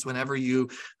pants whenever you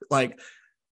like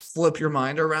flip your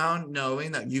mind around,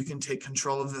 knowing that you can take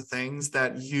control of the things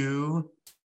that you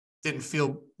didn't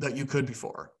feel that you could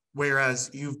before.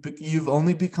 Whereas you've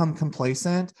only become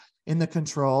complacent in the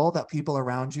control that people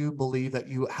around you believe that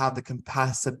you have the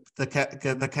capacity, the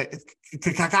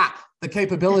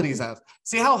capabilities of.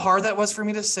 See how hard that was for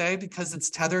me to say, because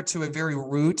it's tethered to a very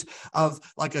root of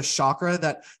like a chakra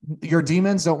that your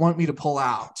demons don't want me to pull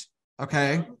out.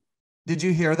 Okay. Did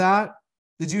you hear that?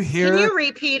 Did you hear? Can you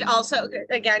repeat also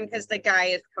again? Because the guy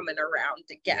is coming around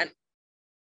again.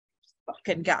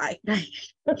 Fucking guy.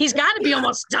 He's got to be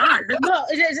almost done. No,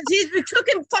 it took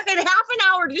him fucking half an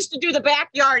hour just to do the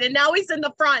backyard, and now he's in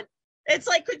the front. It's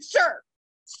like, sir,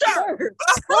 I've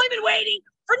only been waiting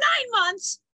for 9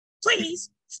 months. Please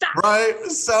stop. Right.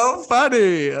 So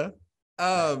funny.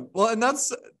 Well, and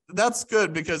that's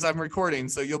good because I'm recording,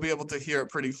 so you'll be able to hear it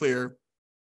pretty clear.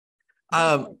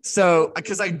 So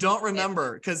because I don't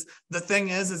remember, because the thing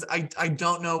is I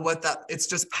don't know what that, it's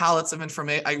just pallets of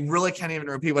information. I really can't even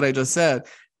repeat what I just said.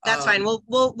 That's fine.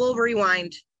 We'll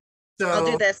rewind. So I'll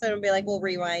do this and it'll be like, we'll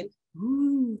rewind.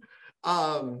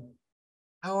 How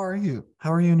are you?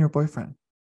 How are you and your boyfriend?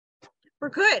 We're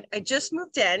good. I just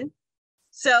moved in.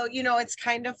 So, it's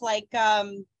kind of like,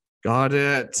 got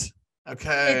it.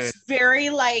 Okay. It's very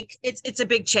like, it's a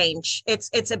big change.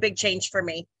 It's a big change for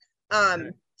me. Okay.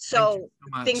 So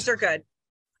things are good.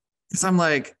 Because I'm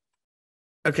like,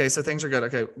 okay, so things are good.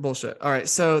 Okay, bullshit. All right.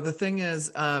 So the thing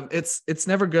is, it's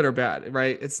never good or bad,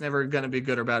 right? It's never going to be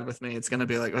good or bad with me. It's going to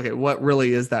be like, okay, what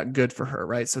really is that good for her,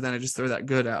 right? So then I just throw that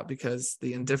good out, because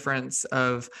the indifference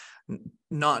of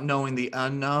not knowing the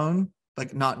unknown,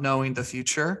 like not knowing the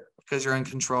future, because you're in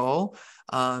control,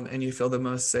 and you feel the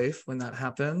most safe when that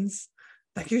happens.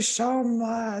 Thank you so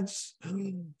much.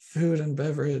 Food and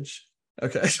beverage.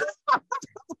 Okay.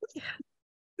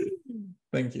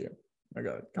 Thank you. I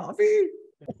got coffee.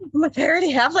 I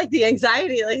already have like the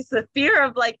anxiety, like the fear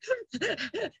of like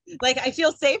I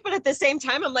feel safe, but at the same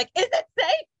time, I'm like, is it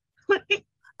safe?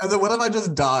 And then what if I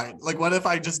just died? Like, what if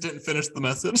I just didn't finish the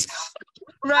message?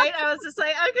 Right. I was just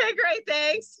like, okay, great,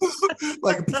 thanks.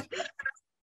 Like,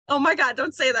 oh my God,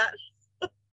 don't say that.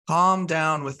 Calm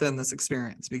down within this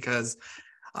experience, because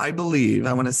I believe,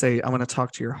 I want to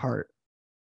talk to your heart.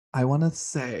 I want to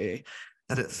say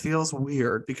that it feels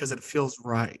weird because it feels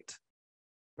right.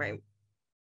 Right.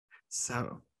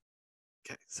 So,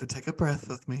 okay. So take a breath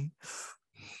with me.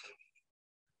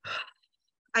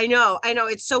 I know.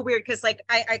 It's so weird because like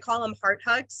I call them heart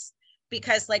hugs,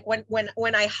 because like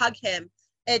when I hug him,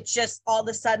 it just all of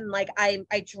a sudden, like I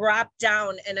dropped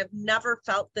down, and I've never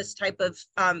felt this type of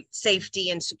safety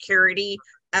and security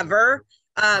ever.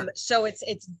 So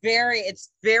it's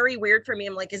very weird for me.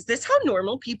 I'm like, is this how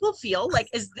normal people feel? Like,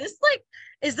 is this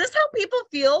how people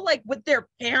feel like with their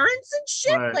parents and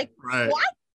shit? Right, Like, right, what?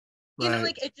 You know, right.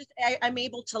 like it just, I'm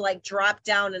able to like drop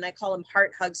down, and I call them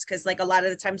heart hugs, because like a lot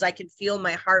of the times I can feel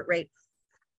my heart rate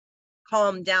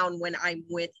calm down when I'm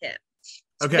with him. It's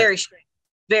Okay. very strange.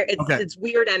 Okay. It's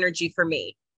weird energy for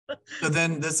me. So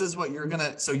then this is what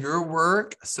so your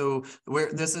work, so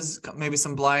where this is maybe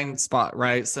some blind spot,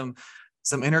 right? Some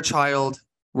inner child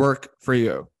work for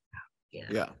you.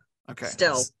 Yeah. Okay.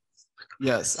 Still.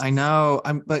 Yes, I know.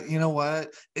 But you know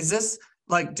what? Is this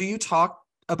like, do you talk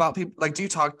about people, like, do you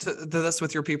talk to this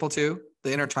with your people too?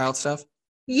 The inner child stuff?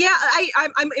 Yeah,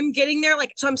 I'm getting there.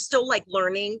 Like, so I'm still like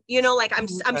learning, you know, like I'm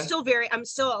still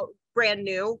brand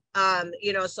new.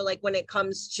 You know, so like when it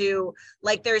comes to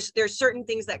like there's certain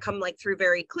things that come like through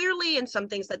very clearly, and some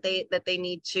things that they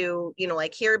need to, you know,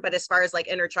 like hear. But as far as like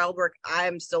inner child work,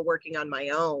 I'm still working on my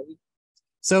own.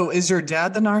 So is your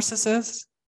dad the narcissist?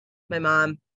 My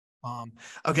mom.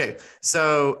 Okay.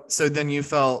 So then you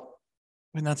felt,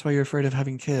 and that's why you're afraid of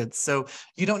having kids. So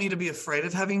you don't need to be afraid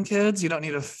of having kids. You don't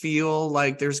need to feel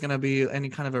like there's going to be any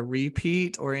kind of a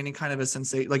repeat or any kind of a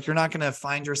sensation. Like you're not going to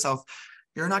find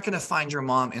your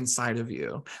mom inside of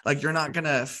you. Like you're not going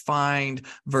to find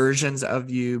versions of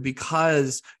you,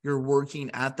 because you're working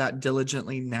at that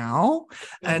diligently now.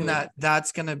 And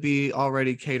that's going to be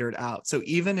already catered out. So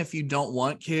even if you don't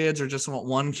want kids, or just want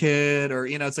one kid, or,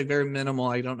 you know, it's like very minimal.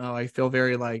 I don't know. I feel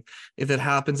very like, if it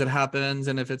happens, it happens.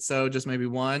 And if it's so, just maybe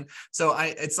one. So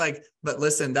it's like, but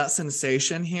listen, that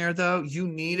sensation here though, you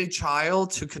need a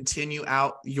child to continue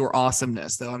out your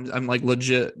awesomeness though. I'm like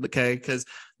legit. Okay. Cause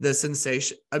the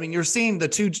sensation, I mean, you're seeing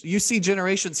you see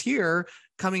generations here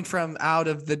coming from out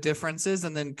of the differences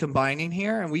and then combining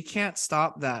here, and we can't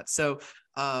stop that. So,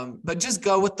 but just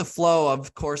go with the flow,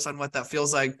 of course, on what that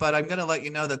feels like. But I'm going to let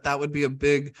you know that would be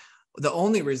the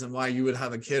only reason why you would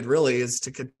have a kid really is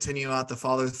to continue out the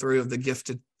follow through of the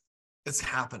gifted. It's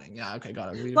happening. Yeah. Okay.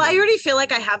 Got it. Well, I already feel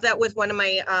like I have that with one of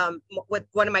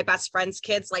my best friend's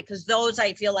kids, like, because those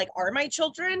I feel like are my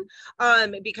children,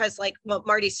 because like, well,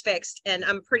 Marty's fixed, and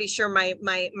I'm pretty sure my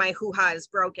hoo-ha is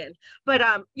broken, but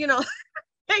you know.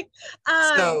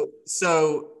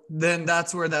 So then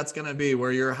that's where that's going to be,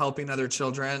 where you're helping other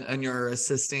children and you're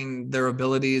assisting their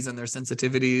abilities and their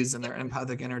sensitivities and their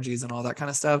empathic energies and all that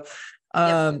kind of stuff.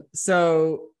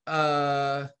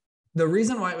 The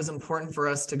reason why it was important for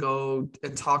us to go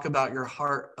and talk about your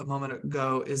heart a moment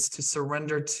ago is to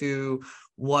surrender to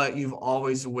what you've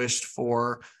always wished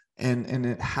for and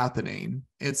it happening.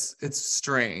 It's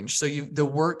strange. So the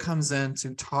work comes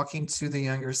into talking to the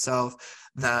younger self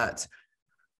that,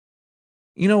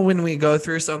 you know, when we go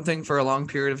through something for a long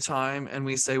period of time and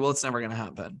we say, well, it's never going to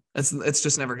happen. It's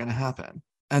just never going to happen.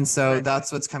 And so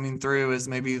that's what's coming through, is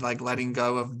maybe like letting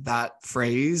go of that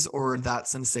phrase or that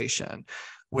sensation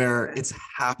where it's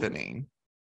happening.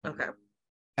 Okay.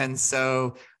 And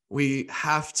so we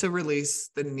have to release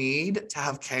the need to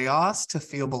have chaos to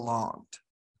feel belonged.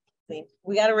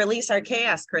 We got to release our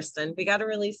chaos, Kristen. We got to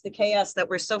release the chaos that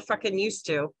we're so fucking used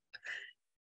to.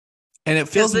 And it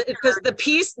feels, because the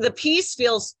peace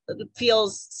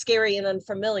feels scary and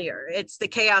unfamiliar. It's the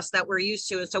chaos that we're used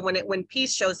to. And so when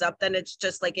peace shows up, then it's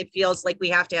just like, it feels like we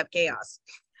have to have chaos.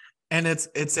 And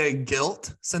it's a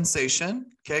guilt sensation,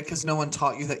 okay? Because no one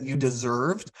taught you that you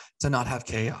deserved to not have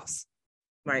chaos.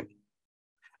 Right.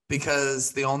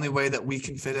 Because the only way that we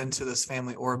can fit into this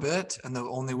family orbit and the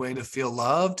only way to feel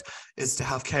loved is to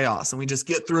have chaos. And we just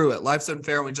get through it. Life's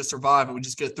unfair and we just survive and we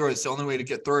just get through it. It's the only way to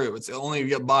get through. It's the only way to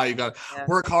get by. You got to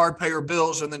work hard, pay your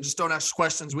bills, and then just don't ask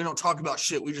questions. We don't talk about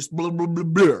shit. We just blah, blah, blah,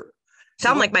 blah.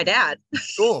 Sound like my dad.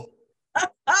 Cool.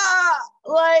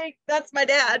 Like, that's my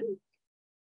dad.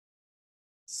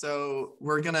 So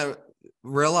we're going to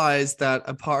realize that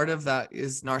a part of that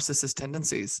is narcissist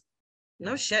tendencies.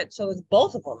 No shit. So it's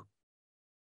both of them.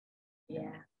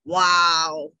 Yeah.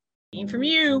 Wow. Came from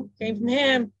you. Came from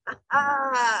him.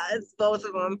 It's both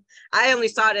of them. I only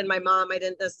saw it in my mom. I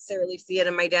didn't necessarily see it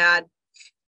in my dad.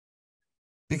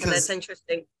 Because and that's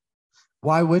interesting.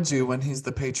 Why would you, when he's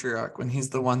the patriarch, when he's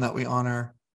the one that we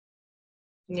honor?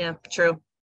 Yeah, true.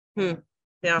 Yeah.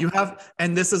 You have,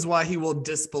 and this is why he will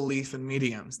disbelief in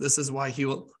mediums. This is why he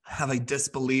will have a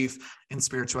disbelief in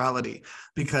spirituality,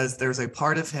 because there's a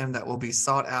part of him that will be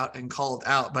sought out and called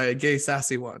out by a gay,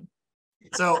 sassy one.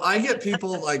 So I get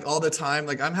people like all the time,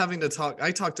 like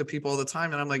I talk to people all the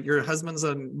time and I'm like, your husband's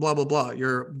a blah, blah, blah.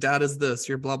 Your dad is this,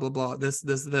 your blah, blah, blah, this.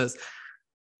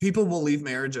 People will leave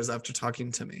marriages after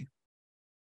talking to me.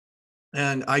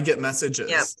 And I get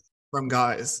messages from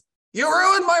guys. You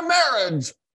ruined my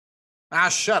marriage. Ah,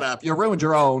 shut up. You ruined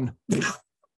your own.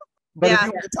 But if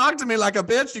you want to talk to me like a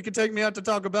bitch, you can take me out to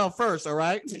Taco Bell first, all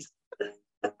right?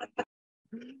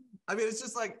 I mean, it's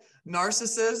just like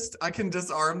narcissists. I can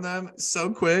disarm them so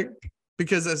quick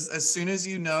because as soon as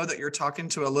you know that you're talking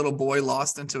to a little boy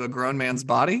lost into a grown man's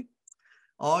body,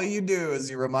 all you do is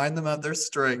you remind them of their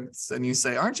strengths and you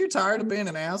say, aren't you tired of being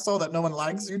an asshole that no one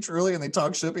likes you truly and they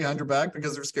talk shit behind your back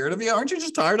because they're scared of you? Aren't you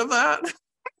just tired of that?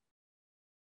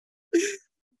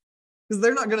 Because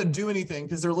they're not going to do anything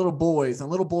because they're little boys, and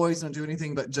little boys don't do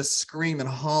anything but just scream and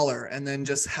holler and then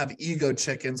just have ego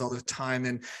chickens all the time.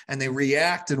 And they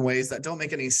react in ways that don't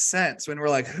make any sense when we're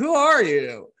like, who are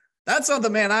you? That's not the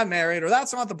man I married, or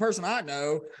that's not the person I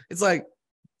know. It's like,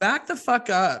 back the fuck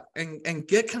up and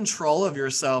get control of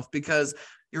yourself, because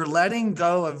you're letting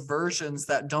go of versions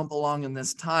that don't belong in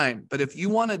this time. But if you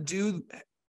want to do,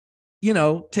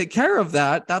 take care of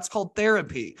that, that's called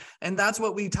therapy. And that's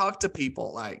what we talk to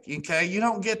people like, okay? You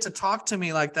don't get to talk to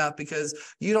me like that because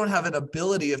you don't have an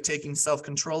ability of taking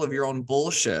self-control of your own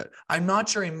bullshit. I'm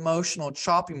not your emotional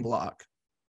chopping block.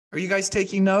 Are you guys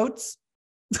taking notes?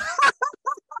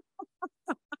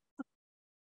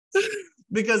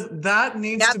 Because that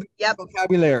needs to be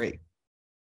vocabulary.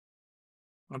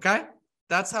 Okay?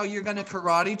 That's how you're going to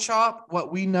karate chop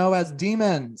what we know as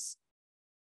demons.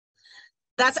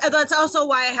 That's also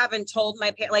why I haven't told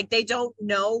my parents, like, they don't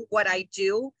know what I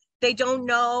do. They don't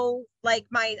know, like,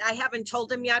 I haven't told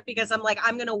them yet because I'm like,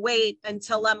 I'm going to wait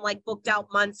until I'm like booked out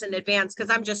months in advance, because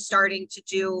I'm just starting to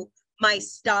do my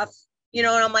stuff, and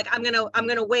I'm like, I'm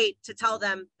going to wait to tell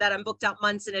them that I'm booked out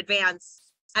months in advance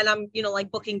and I'm, like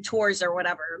booking tours or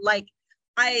whatever. Like,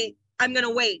 I'm going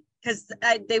to wait because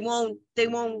they're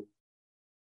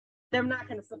not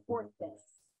going to support this.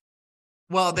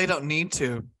 Well, they don't need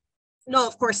to. No,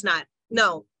 of course not.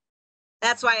 No,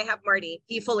 that's why I have Marty.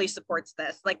 He fully supports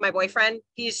this. Like, my boyfriend,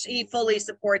 he fully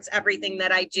supports everything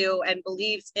that I do and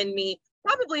believes in me,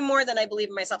 probably more than I believe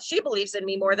in myself. She believes in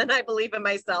me more than I believe in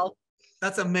myself.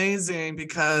 That's amazing,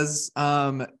 because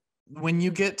when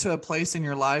you get to a place in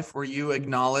your life where you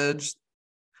acknowledge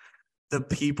the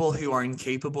people who are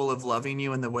incapable of loving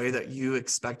you in the way that you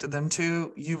expected them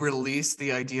to, you release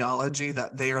the ideology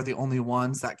that they are the only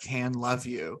ones that can love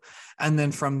you. And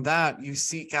then from that, you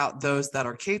seek out those that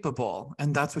are capable.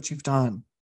 And that's what you've done.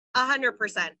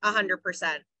 100%.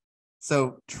 100%.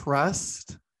 So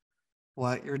trust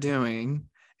what you're doing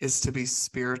is to be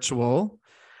spiritual,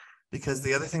 because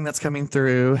the other thing that's coming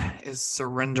through is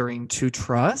surrendering to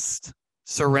trust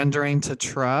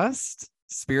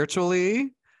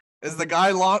spiritually. Is the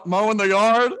guy mowing the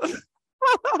yard?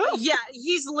 Yeah,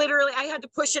 he's literally, I had to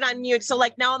push it on mute. So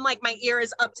like now I'm like, my ear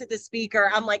is up to the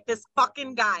speaker. I'm like, this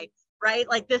fucking guy, right?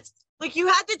 Like this, like you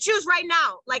had to choose right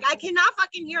now. Like I cannot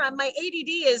fucking hear him. My ADD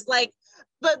is like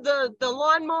the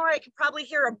lawnmower. I could probably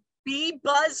hear a bee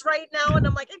buzz right now. And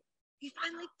I'm like, he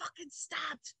finally fucking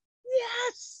stopped.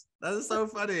 Yes. That is so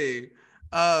funny.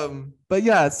 But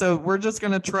yeah, so we're just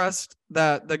going to trust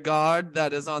that the God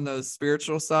that is on the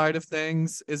spiritual side of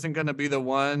things isn't going to be the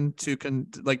one to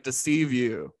deceive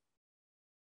you.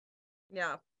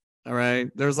 Yeah. All right.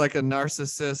 There's like a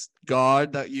narcissist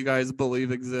God that you guys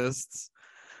believe exists.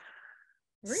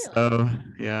 Really? So,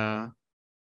 yeah.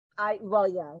 I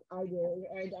do.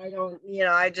 I don't,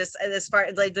 I just, as far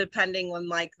as like, depending on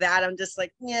like that, I'm just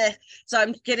like, yeah. So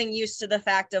I'm getting used to the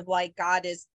fact of like, God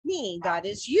is me, God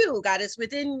is you, God is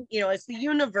within, it's the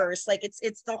universe. Like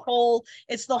it's the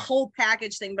whole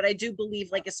package thing. But I do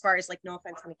believe, like, as far as like, no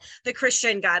offense to me, the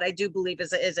Christian God, I do believe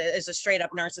is a straight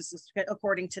up narcissist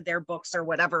according to their books or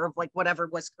whatever, of like whatever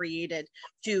was created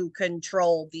to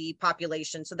control the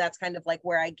population. So that's kind of like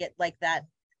where I get like that.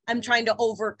 I'm trying to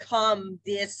overcome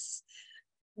this,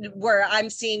 where I'm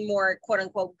seeing more quote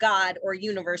unquote God or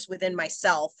universe within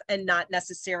myself, and not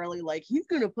necessarily like he's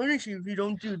going to punish you if you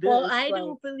don't do this. Well, I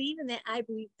don't believe in that. I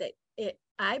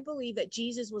believe that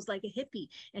Jesus was like a hippie,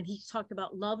 and he talked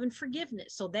about love and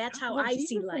forgiveness. So that's how I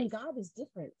see life. God is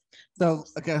different. So,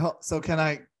 okay. So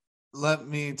let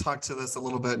me talk to this a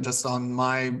little bit just on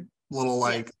my little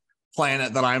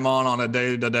planet that I'm on a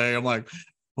day to day. I'm like,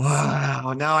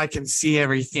 wow, now I can see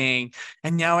everything,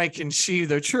 and now I can see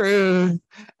the truth.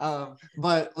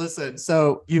 But listen,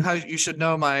 so you should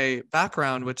know my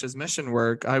background, which is mission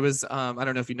work. I was, I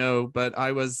don't know if you know, but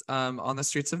I was on the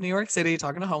streets of New York City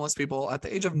talking to homeless people at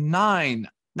the age of 9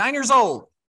 years old.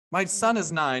 My son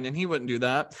is 9, and he wouldn't do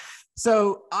that.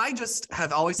 So I just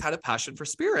have always had a passion for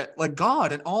spirit, like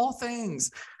God and all things.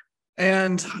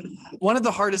 And one of the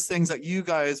hardest things that you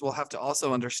guys will have to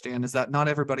also understand is that not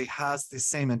everybody has the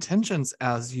same intentions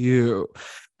as you.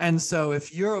 And so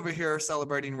if you're over here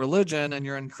celebrating religion and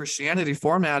you're in Christianity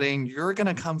formatting, you're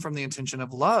going to come from the intention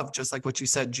of love, just like what you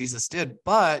said Jesus did.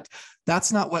 But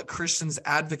that's not what Christians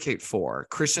advocate for.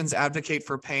 Christians advocate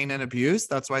for pain and abuse.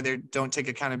 That's why they don't take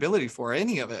accountability for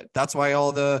any of it. That's why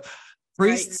all the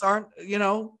priests aren't,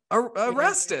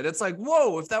 arrested. It's like,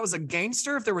 whoa, if that was a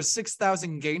gangster, if there was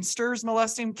 6,000 gangsters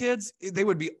molesting kids, they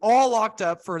would be all locked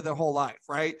up for their whole life,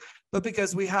 right? But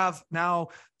because we have now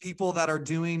people that are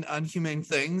doing unhumane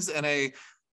things in a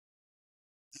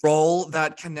role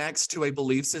that connects to a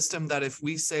belief system that if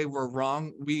we say we're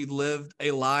wrong, we lived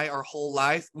a lie our whole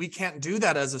life. We can't do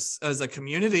that as a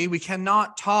community. We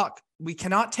cannot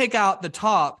take out the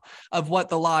top of what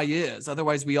the lie is.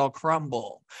 Otherwise, we all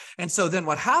crumble. And so then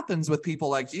what happens with people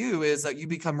like you is that you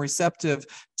become receptive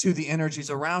to the energies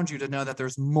around you to know that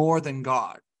there's more than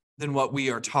God, than what we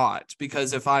are taught.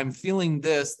 Because if I'm feeling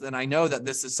this, then I know that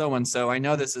this is so-and-so. I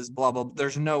know this is blah, blah.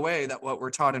 There's no way that what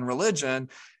we're taught in religion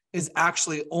is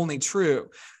actually only true.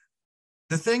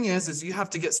 The thing is you have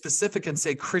to get specific and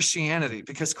say Christianity,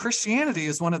 because Christianity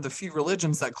is one of the few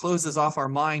religions that closes off our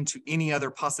mind to any other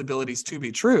possibilities to be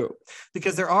true,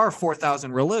 because there are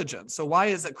 4,000 religions. So why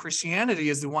is it Christianity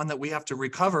is the one that we have to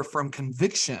recover from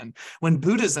conviction, when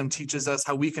Buddhism teaches us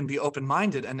how we can be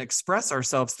open-minded and express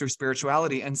ourselves through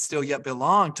spirituality and still yet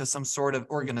belong to some sort of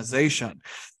organization?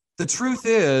 The truth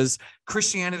is,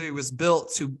 Christianity was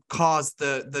built to cause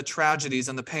the tragedies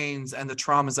and the pains and the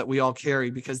traumas that we all carry,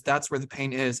 because that's where the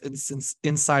pain is. It's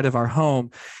inside of our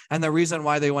home. And the reason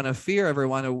why they want to fear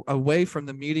everyone away from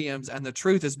the mediums and the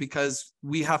truth is because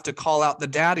we have to call out the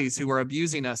daddies who are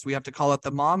abusing us. We have to call out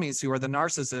the mommies who are the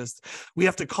narcissists. We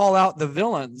have to call out the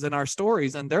villains in our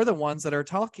stories, and they're the ones that are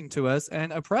talking to us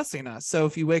and oppressing us. So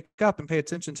if you wake up and pay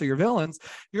attention to your villains,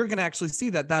 you're going to actually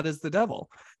see that that is the devil,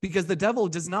 because the devil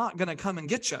is not going to come and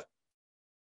get you.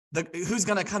 Who's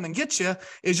going to come and get you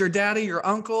is your daddy, your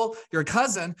uncle, your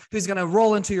cousin, who's going to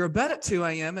roll into your bed at 2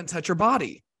 a.m. and touch your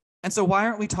body. And so why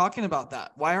aren't we talking about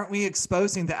that? Why aren't we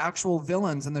exposing the actual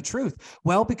villains and the truth?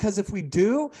 Well, because if we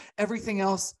do, everything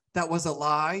else that was a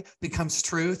lie becomes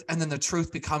truth, and then the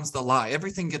truth becomes the lie.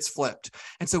 Everything gets flipped.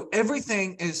 And so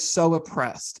everything is so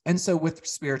oppressed. And so with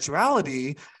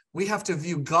spirituality, we have to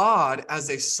view God as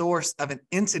a source of an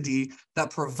entity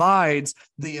that provides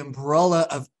the umbrella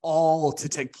of all to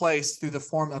take place through the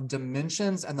form of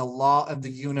dimensions and the law of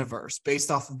the universe. Based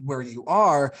off of where you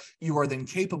are then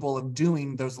capable of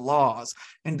doing those laws.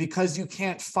 And because you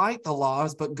can't fight the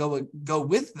laws, but go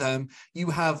with them, you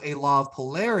have a law of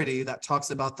polarity that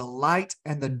talks about the light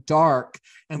and the dark.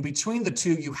 And between the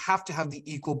two, you have to have the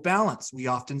equal balance. We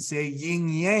often say yin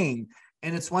yang.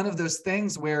 And it's one of those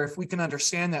things where if we can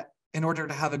understand that in order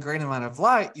to have a great amount of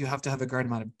light, you have to have a great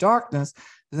amount of darkness,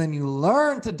 then you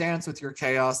learn to dance with your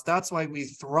chaos. That's why we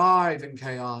thrive in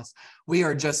chaos. We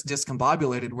are just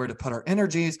discombobulated where to put our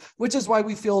energies, which is why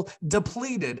we feel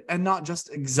depleted and not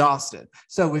just exhausted.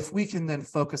 So if we can then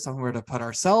focus on where to put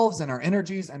ourselves and our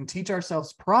energies and teach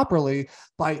ourselves properly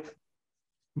by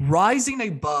rising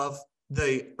above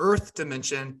the earth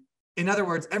dimension. In other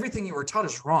words, everything you were taught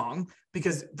is wrong,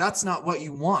 because that's not what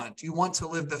you want. You want to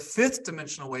live the fifth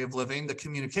dimensional way of living. The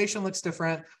communication looks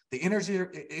different. The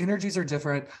energies are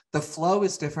different. The flow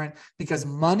is different, because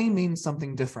money means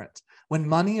something different. When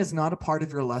money is not a part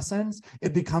of your lessons,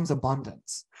 it becomes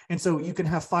abundance. And so you can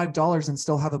have $5 and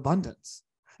still have abundance.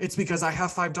 It's because I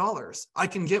have $5. I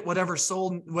can get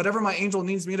whatever my angel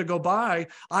needs me to go buy.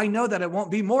 I know that it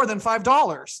won't be more than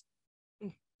 $5.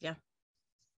 Yeah,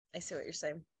 I see what you're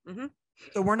saying. Mm-hmm.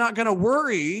 So we're not going to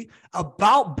worry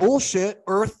about bullshit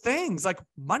earth things like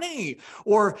money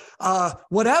or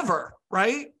whatever,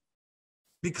 right?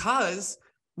 Because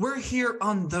we're here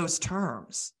on those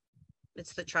terms.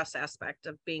 It's the trust aspect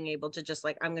of being able to just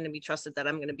like, I'm going to be trusted that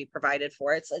I'm going to be provided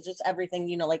for. It's just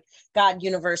everything, like God,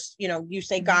 universe, you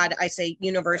say God, I say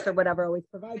universe, or whatever always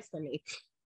provides for me.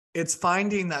 It's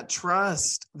finding that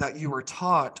trust that you were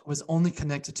taught was only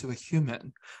connected to a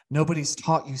human. Nobody's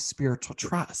taught you spiritual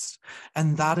trust.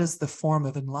 And that is the form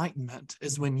of enlightenment,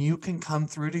 is when you can come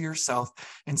through to yourself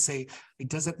and say, it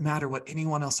doesn't matter what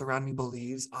anyone else around me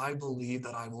believes. I believe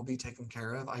that I will be taken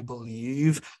care of. I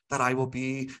believe that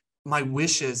my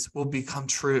wishes will become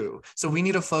true. So we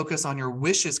need to focus on your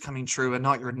wishes coming true and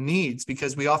not your needs,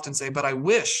 because we often say, but I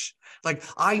wish. Like,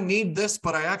 I need this,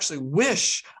 but I actually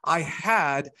wish I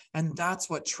had. And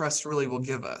that's what trust really will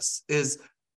give us, is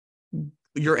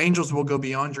your angels will go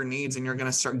beyond your needs, and you're going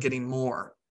to start getting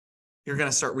more. You're going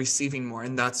to start receiving more.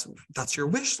 And that's your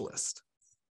wish list.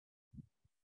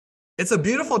 It's a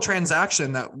beautiful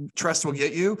transaction that trust will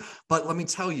get you. But let me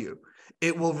tell you,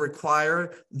 it will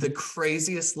require the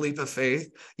craziest leap of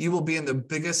faith. You will be in the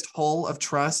biggest hole of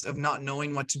trust of not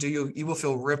knowing what to do. You will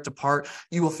feel ripped apart.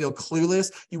 You will feel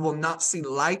clueless. You will not see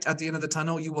light at the end of the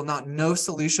tunnel. You will not know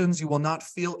solutions. You will not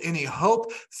feel any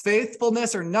hope,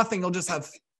 faithfulness, or nothing. You'll just have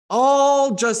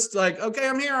all just like, okay,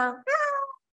 I'm here.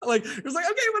 Like, it's like,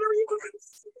 okay, whatever you want.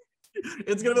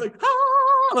 It's going to be like,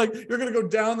 like you're going to go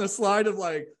down the slide of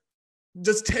like,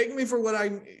 just take me for what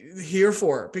I'm here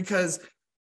for, because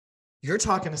you're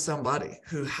talking to somebody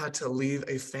who had to leave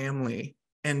a family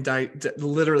and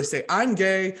literally say, I'm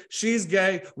gay, she's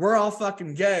gay, we're all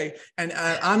fucking gay. And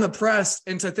I'm oppressed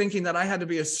into thinking that I had to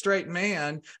be a straight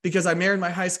man because I married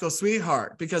my high school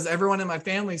sweetheart, because everyone in my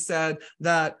family said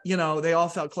that, you know, they all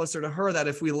felt closer to her, that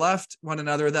if we left one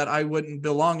another, that I wouldn't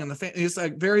belong in the family. It's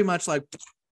like very much like,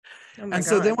 and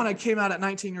so then when I came out at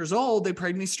 19 years old, they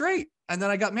prayed me straight. And then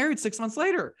I got married 6 months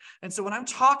later. And so when I'm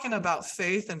talking about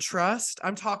faith and trust,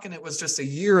 I'm talking, it was just a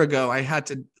year ago, I had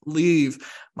to leave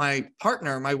my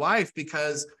partner, my wife,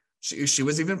 because she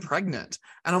was even pregnant.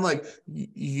 And I'm like,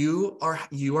 you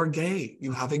are gay.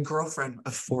 You have a girlfriend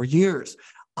of 4 years.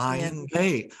 I am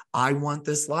gay. I want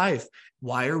this life.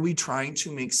 Why are we trying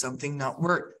to make something not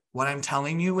work? What I'm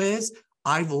telling you is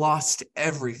I've lost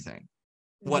everything.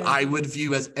 What I would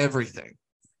view as everything.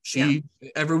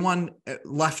 Everyone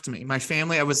left me. My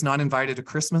family, I was not invited to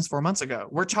Christmas 4 months ago.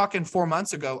 We're talking 4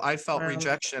 months ago. I felt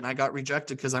rejection. I got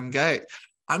rejected because I'm gay.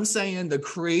 I'm saying the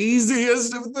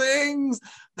craziest of things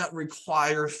that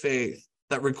require faith,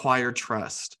 that require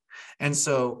trust. And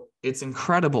so it's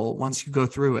incredible once you go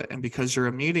through it. And because you're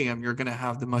a medium, you're going to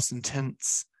have the most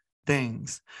intense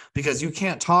things, because you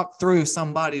can't talk through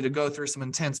somebody to go through some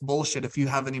intense bullshit if you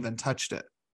haven't even touched it.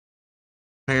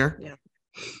 Fair?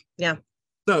 Yeah.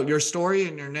 So your story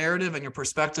and your narrative and your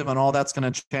perspective and all that's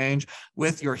going to change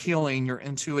with your healing. Your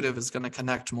intuitive is going to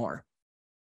connect more.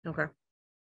 Okay.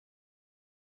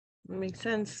 That makes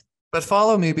sense. But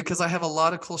follow me, because I have a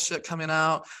lot of cool shit coming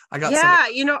out. I got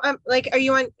like, are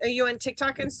you on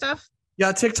TikTok and stuff?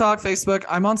 Yeah, TikTok, Facebook.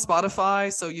 I'm on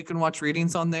Spotify, so you can watch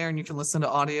readings on there and you can listen to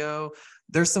audio.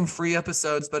 There's some free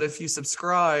episodes, but if you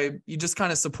subscribe, you just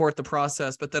kind of support the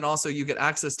process, but then also you get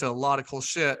access to a lot of cool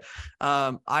shit.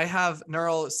 I have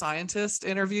neuroscientist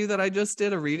interview that I just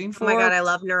did a reading for. Oh my God, I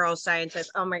love neuroscientists.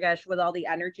 Oh my gosh, with all the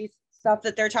energy stuff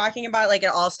that they're talking about, like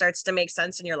it all starts to make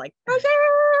sense and you're like,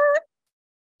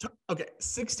 okay,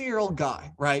 60-year-old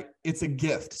guy, right? It's a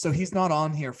gift. So he's not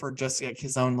on here for just like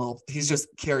his own little, he's just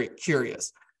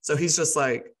curious. So he's just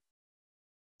like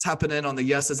tapping in on the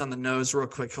yeses and the nos real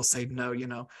quick. He'll say no, you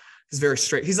know, he's very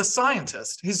straight. He's a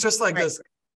scientist. He's just like this,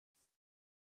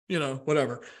 you know,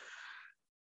 whatever.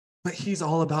 But he's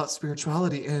all about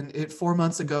spirituality. And 4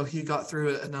 months ago, he got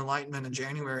through an enlightenment in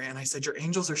January. And I said, your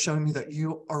angels are showing me that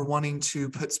you are wanting to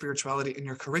put spirituality in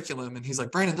your curriculum. And he's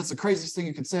like, Brandon, that's the craziest thing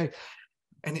you could say.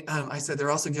 And I said, they're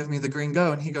also giving me the green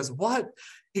go. And he goes, what?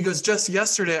 He goes, just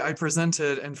yesterday, I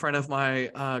presented in front of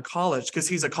my college, because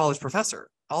he's a college professor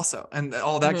also. And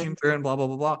all that came through and blah, blah,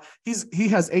 blah, blah. He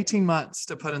has 18 months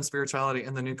to put in spirituality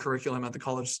in the new curriculum at the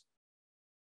college.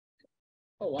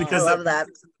 Oh, wow. Because I love that.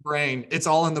 Brain. It's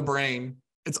all in the brain.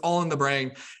 It's all in the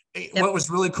brain. Yep. What was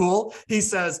really cool, he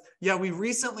says, yeah, we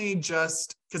recently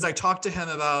just, because I talked to him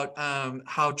about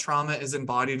how trauma is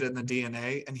embodied in the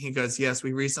DNA. And he goes, yes,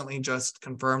 we recently just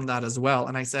confirmed that as well.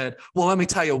 And I said, well, let me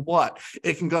tell you what,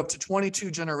 it can go up to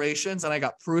 22 generations. And I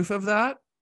got proof of that.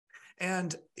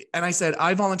 And I said,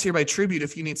 I volunteer by tribute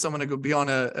if you need someone to go be on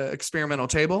a experimental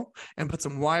table and put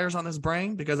some wires on his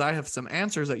brain, because I have some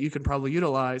answers that you can probably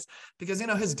utilize. Because, you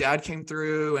know, his dad came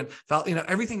through and felt, you know,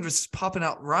 everything was popping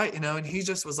out right, you know, and he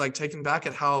just was like taken back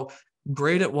at how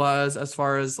great it was as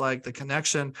far as like the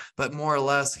connection, but more or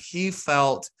less he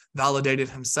felt validated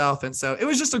himself. And so it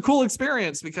was just a cool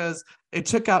experience, because it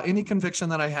took out any conviction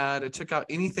that I had. It took out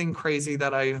anything crazy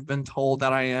that I have been told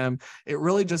that I am. It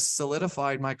really just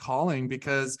solidified my calling,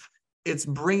 because it's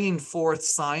bringing forth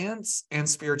science and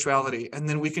spirituality. And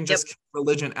then we can just keep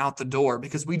religion out the door,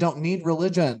 because we don't need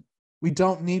religion. We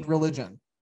don't need religion.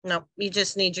 No, you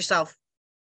just need yourself.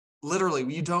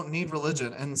 Literally, you don't need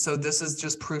religion. And so this is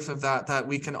just proof of that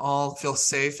we can all feel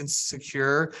safe and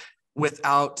secure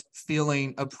without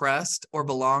feeling oppressed or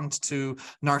belonged to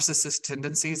narcissist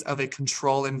tendencies of a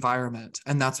control environment.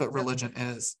 And that's what religion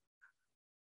is.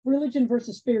 Religion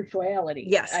versus spirituality.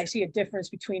 Yes. I see a difference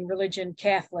between religion,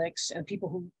 Catholics, and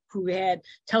people who had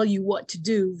tell you what to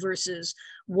do versus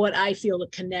what I feel a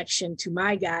connection to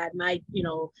my God, my, you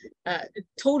know,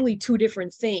 totally two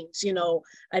different things. You know,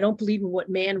 I don't believe in what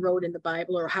man wrote in the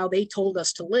Bible or how they told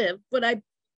us to live, but I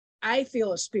I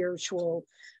feel a spiritual,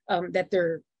 that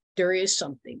there is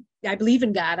something. I believe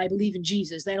in God. I believe in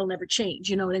Jesus. That'll never change.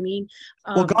 You know what I mean?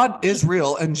 Well, God is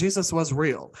real and Jesus was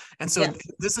real. And so Yeah.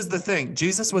 this is the thing.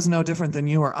 Jesus was no different than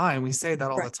you or I, and we say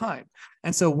that all the time.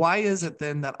 And so why is it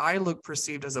then that I look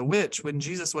perceived as a witch when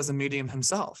Jesus was a medium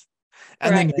himself?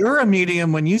 And then you're a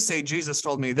medium when you say Jesus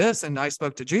told me this and I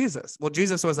spoke to Jesus. Well,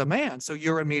 Jesus was a man, so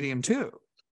you're a medium too.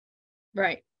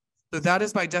 Right. So that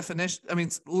is by definition. I mean,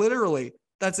 literally,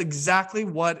 that's exactly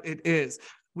what it is.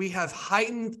 We have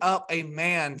heightened up a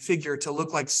man figure to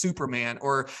look like Superman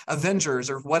or Avengers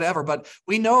or whatever. But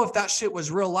we know if that shit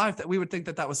was real life, that we would think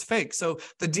that that was fake. So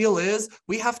the deal is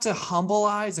we have to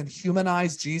humbleize and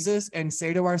humanize Jesus and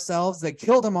say to ourselves, they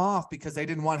killed him off because they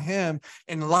didn't want him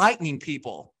enlightening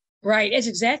people. Right. It's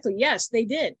exactly. Yes, they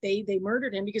did. They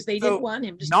murdered him because they didn't want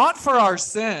him to. Not for our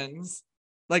sins.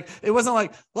 Like, it wasn't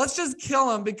like, let's just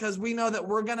kill him because we know that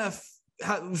we're going to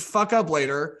fuck up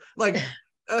later. Like,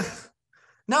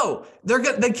 no,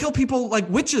 they kill people like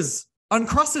witches on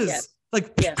crosses. Yes.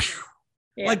 Like,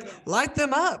 like light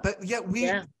them up. But yet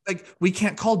we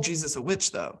can't call Jesus a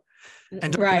witch though.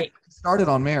 And started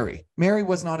on Mary. Mary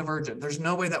was not a virgin. There's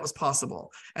no way that was possible.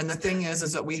 And the thing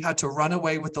is that we had to run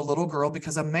away with the little girl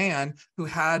because a man who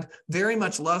had very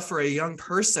much love for a young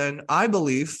person, I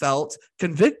believe, felt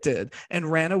convicted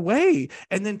and ran away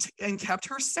and kept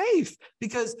her safe.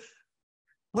 Because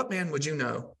what man would you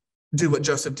know do what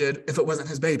Joseph did if it wasn't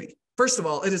his baby? First of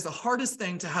all, it is the hardest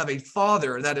thing to have a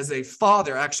father that is a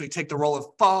father actually take the role of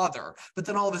father. But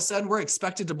then all of a sudden, we're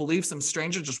expected to believe some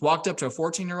stranger just walked up to a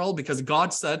 14-year-old because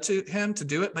God said to him to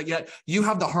do it. But yet you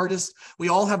have the hardest, we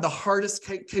all have the hardest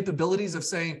capabilities of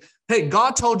saying, hey,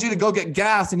 God told you to go get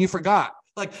gas and you forgot.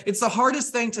 Like, it's the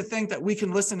hardest thing to think that we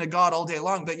can listen to God all day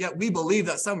long, but yet we believe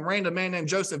that some random man named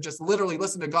Joseph just literally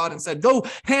listened to God and said, go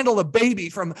handle a baby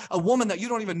from a woman that you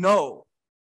don't even know.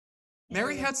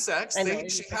 Mary had sex.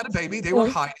 She had a baby. They were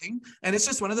hiding. And it's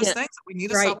just one of those things that we need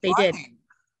to stop hiding.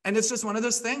 And it's just one of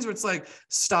those things where it's like,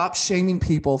 stop shaming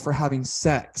people for having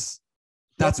sex.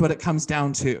 That's what it comes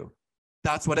down to.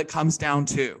 That's what it comes down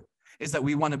to, is that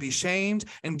we want to be shamed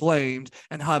and blamed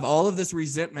and have all of this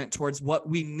resentment towards what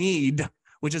we need,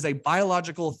 which is a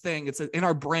biological thing. It's in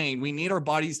our brain. We need our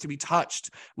bodies to be touched.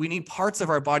 We need parts of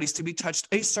our bodies to be touched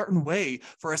a certain way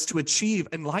for us to achieve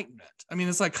enlightenment. I mean,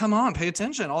 it's like, come on, pay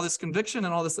attention. All this conviction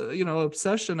and all this,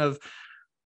 obsession of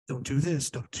don't do this,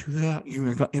 don't do that.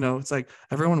 It's like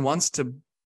everyone wants to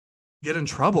get in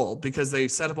trouble because they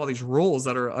set up all these rules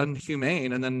that are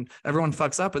unhumane, and then everyone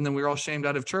fucks up, and then we're all shamed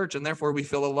out of church, and therefore we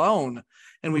feel alone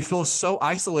and we feel so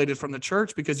isolated from the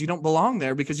church because you don't belong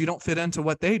there, because you don't fit into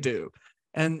what they do.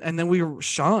 And then we are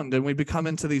shunned, and we become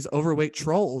into these overweight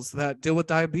trolls that deal with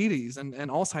diabetes and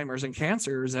Alzheimer's and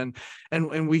cancers. And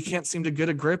we can't seem to get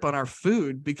a grip on our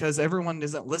food because everyone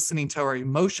isn't listening to our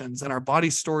emotions, and our body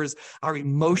stores our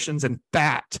emotions in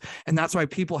fat. And that's why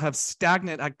people have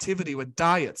stagnant activity with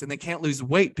diets, and they can't lose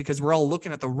weight because we're all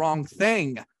looking at the wrong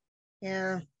thing.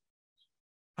 Yeah.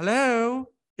 Hello.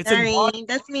 Sorry,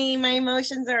 that's me. My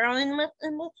emotions are all in my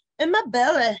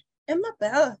belly. In my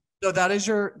belly. So that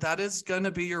is going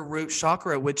to be your root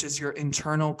chakra, which is your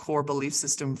internal core belief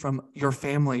system from your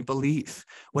family belief.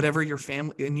 Whatever your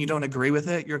family, and you don't agree with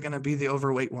it, you're going to be the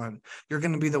overweight one. You're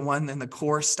going to be the one in the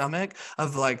core stomach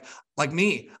of like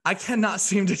me. I cannot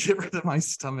seem to get rid of my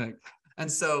stomach.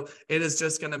 And so it is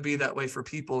just going to be that way for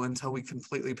people until we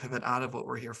completely pivot out of what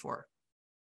we're here for.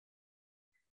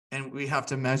 And we have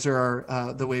to measure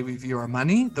the way we view our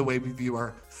money, the way we view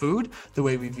our food, the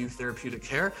way we view therapeutic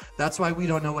care. That's why we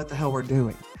don't know what the hell we're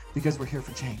doing, because we're here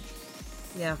for change.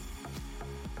 Yeah.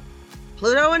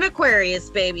 Pluto and Aquarius,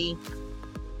 baby.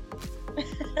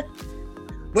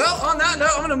 Well, on that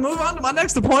note, I'm going to move on to my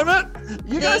next appointment.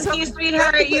 Thank you,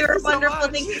 sweetheart. You're wonderful.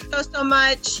 Thank you so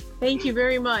much. Thank you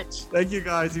very much. Thank you,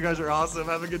 guys. You guys are awesome.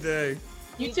 Have a good day.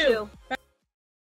 You too. Bye.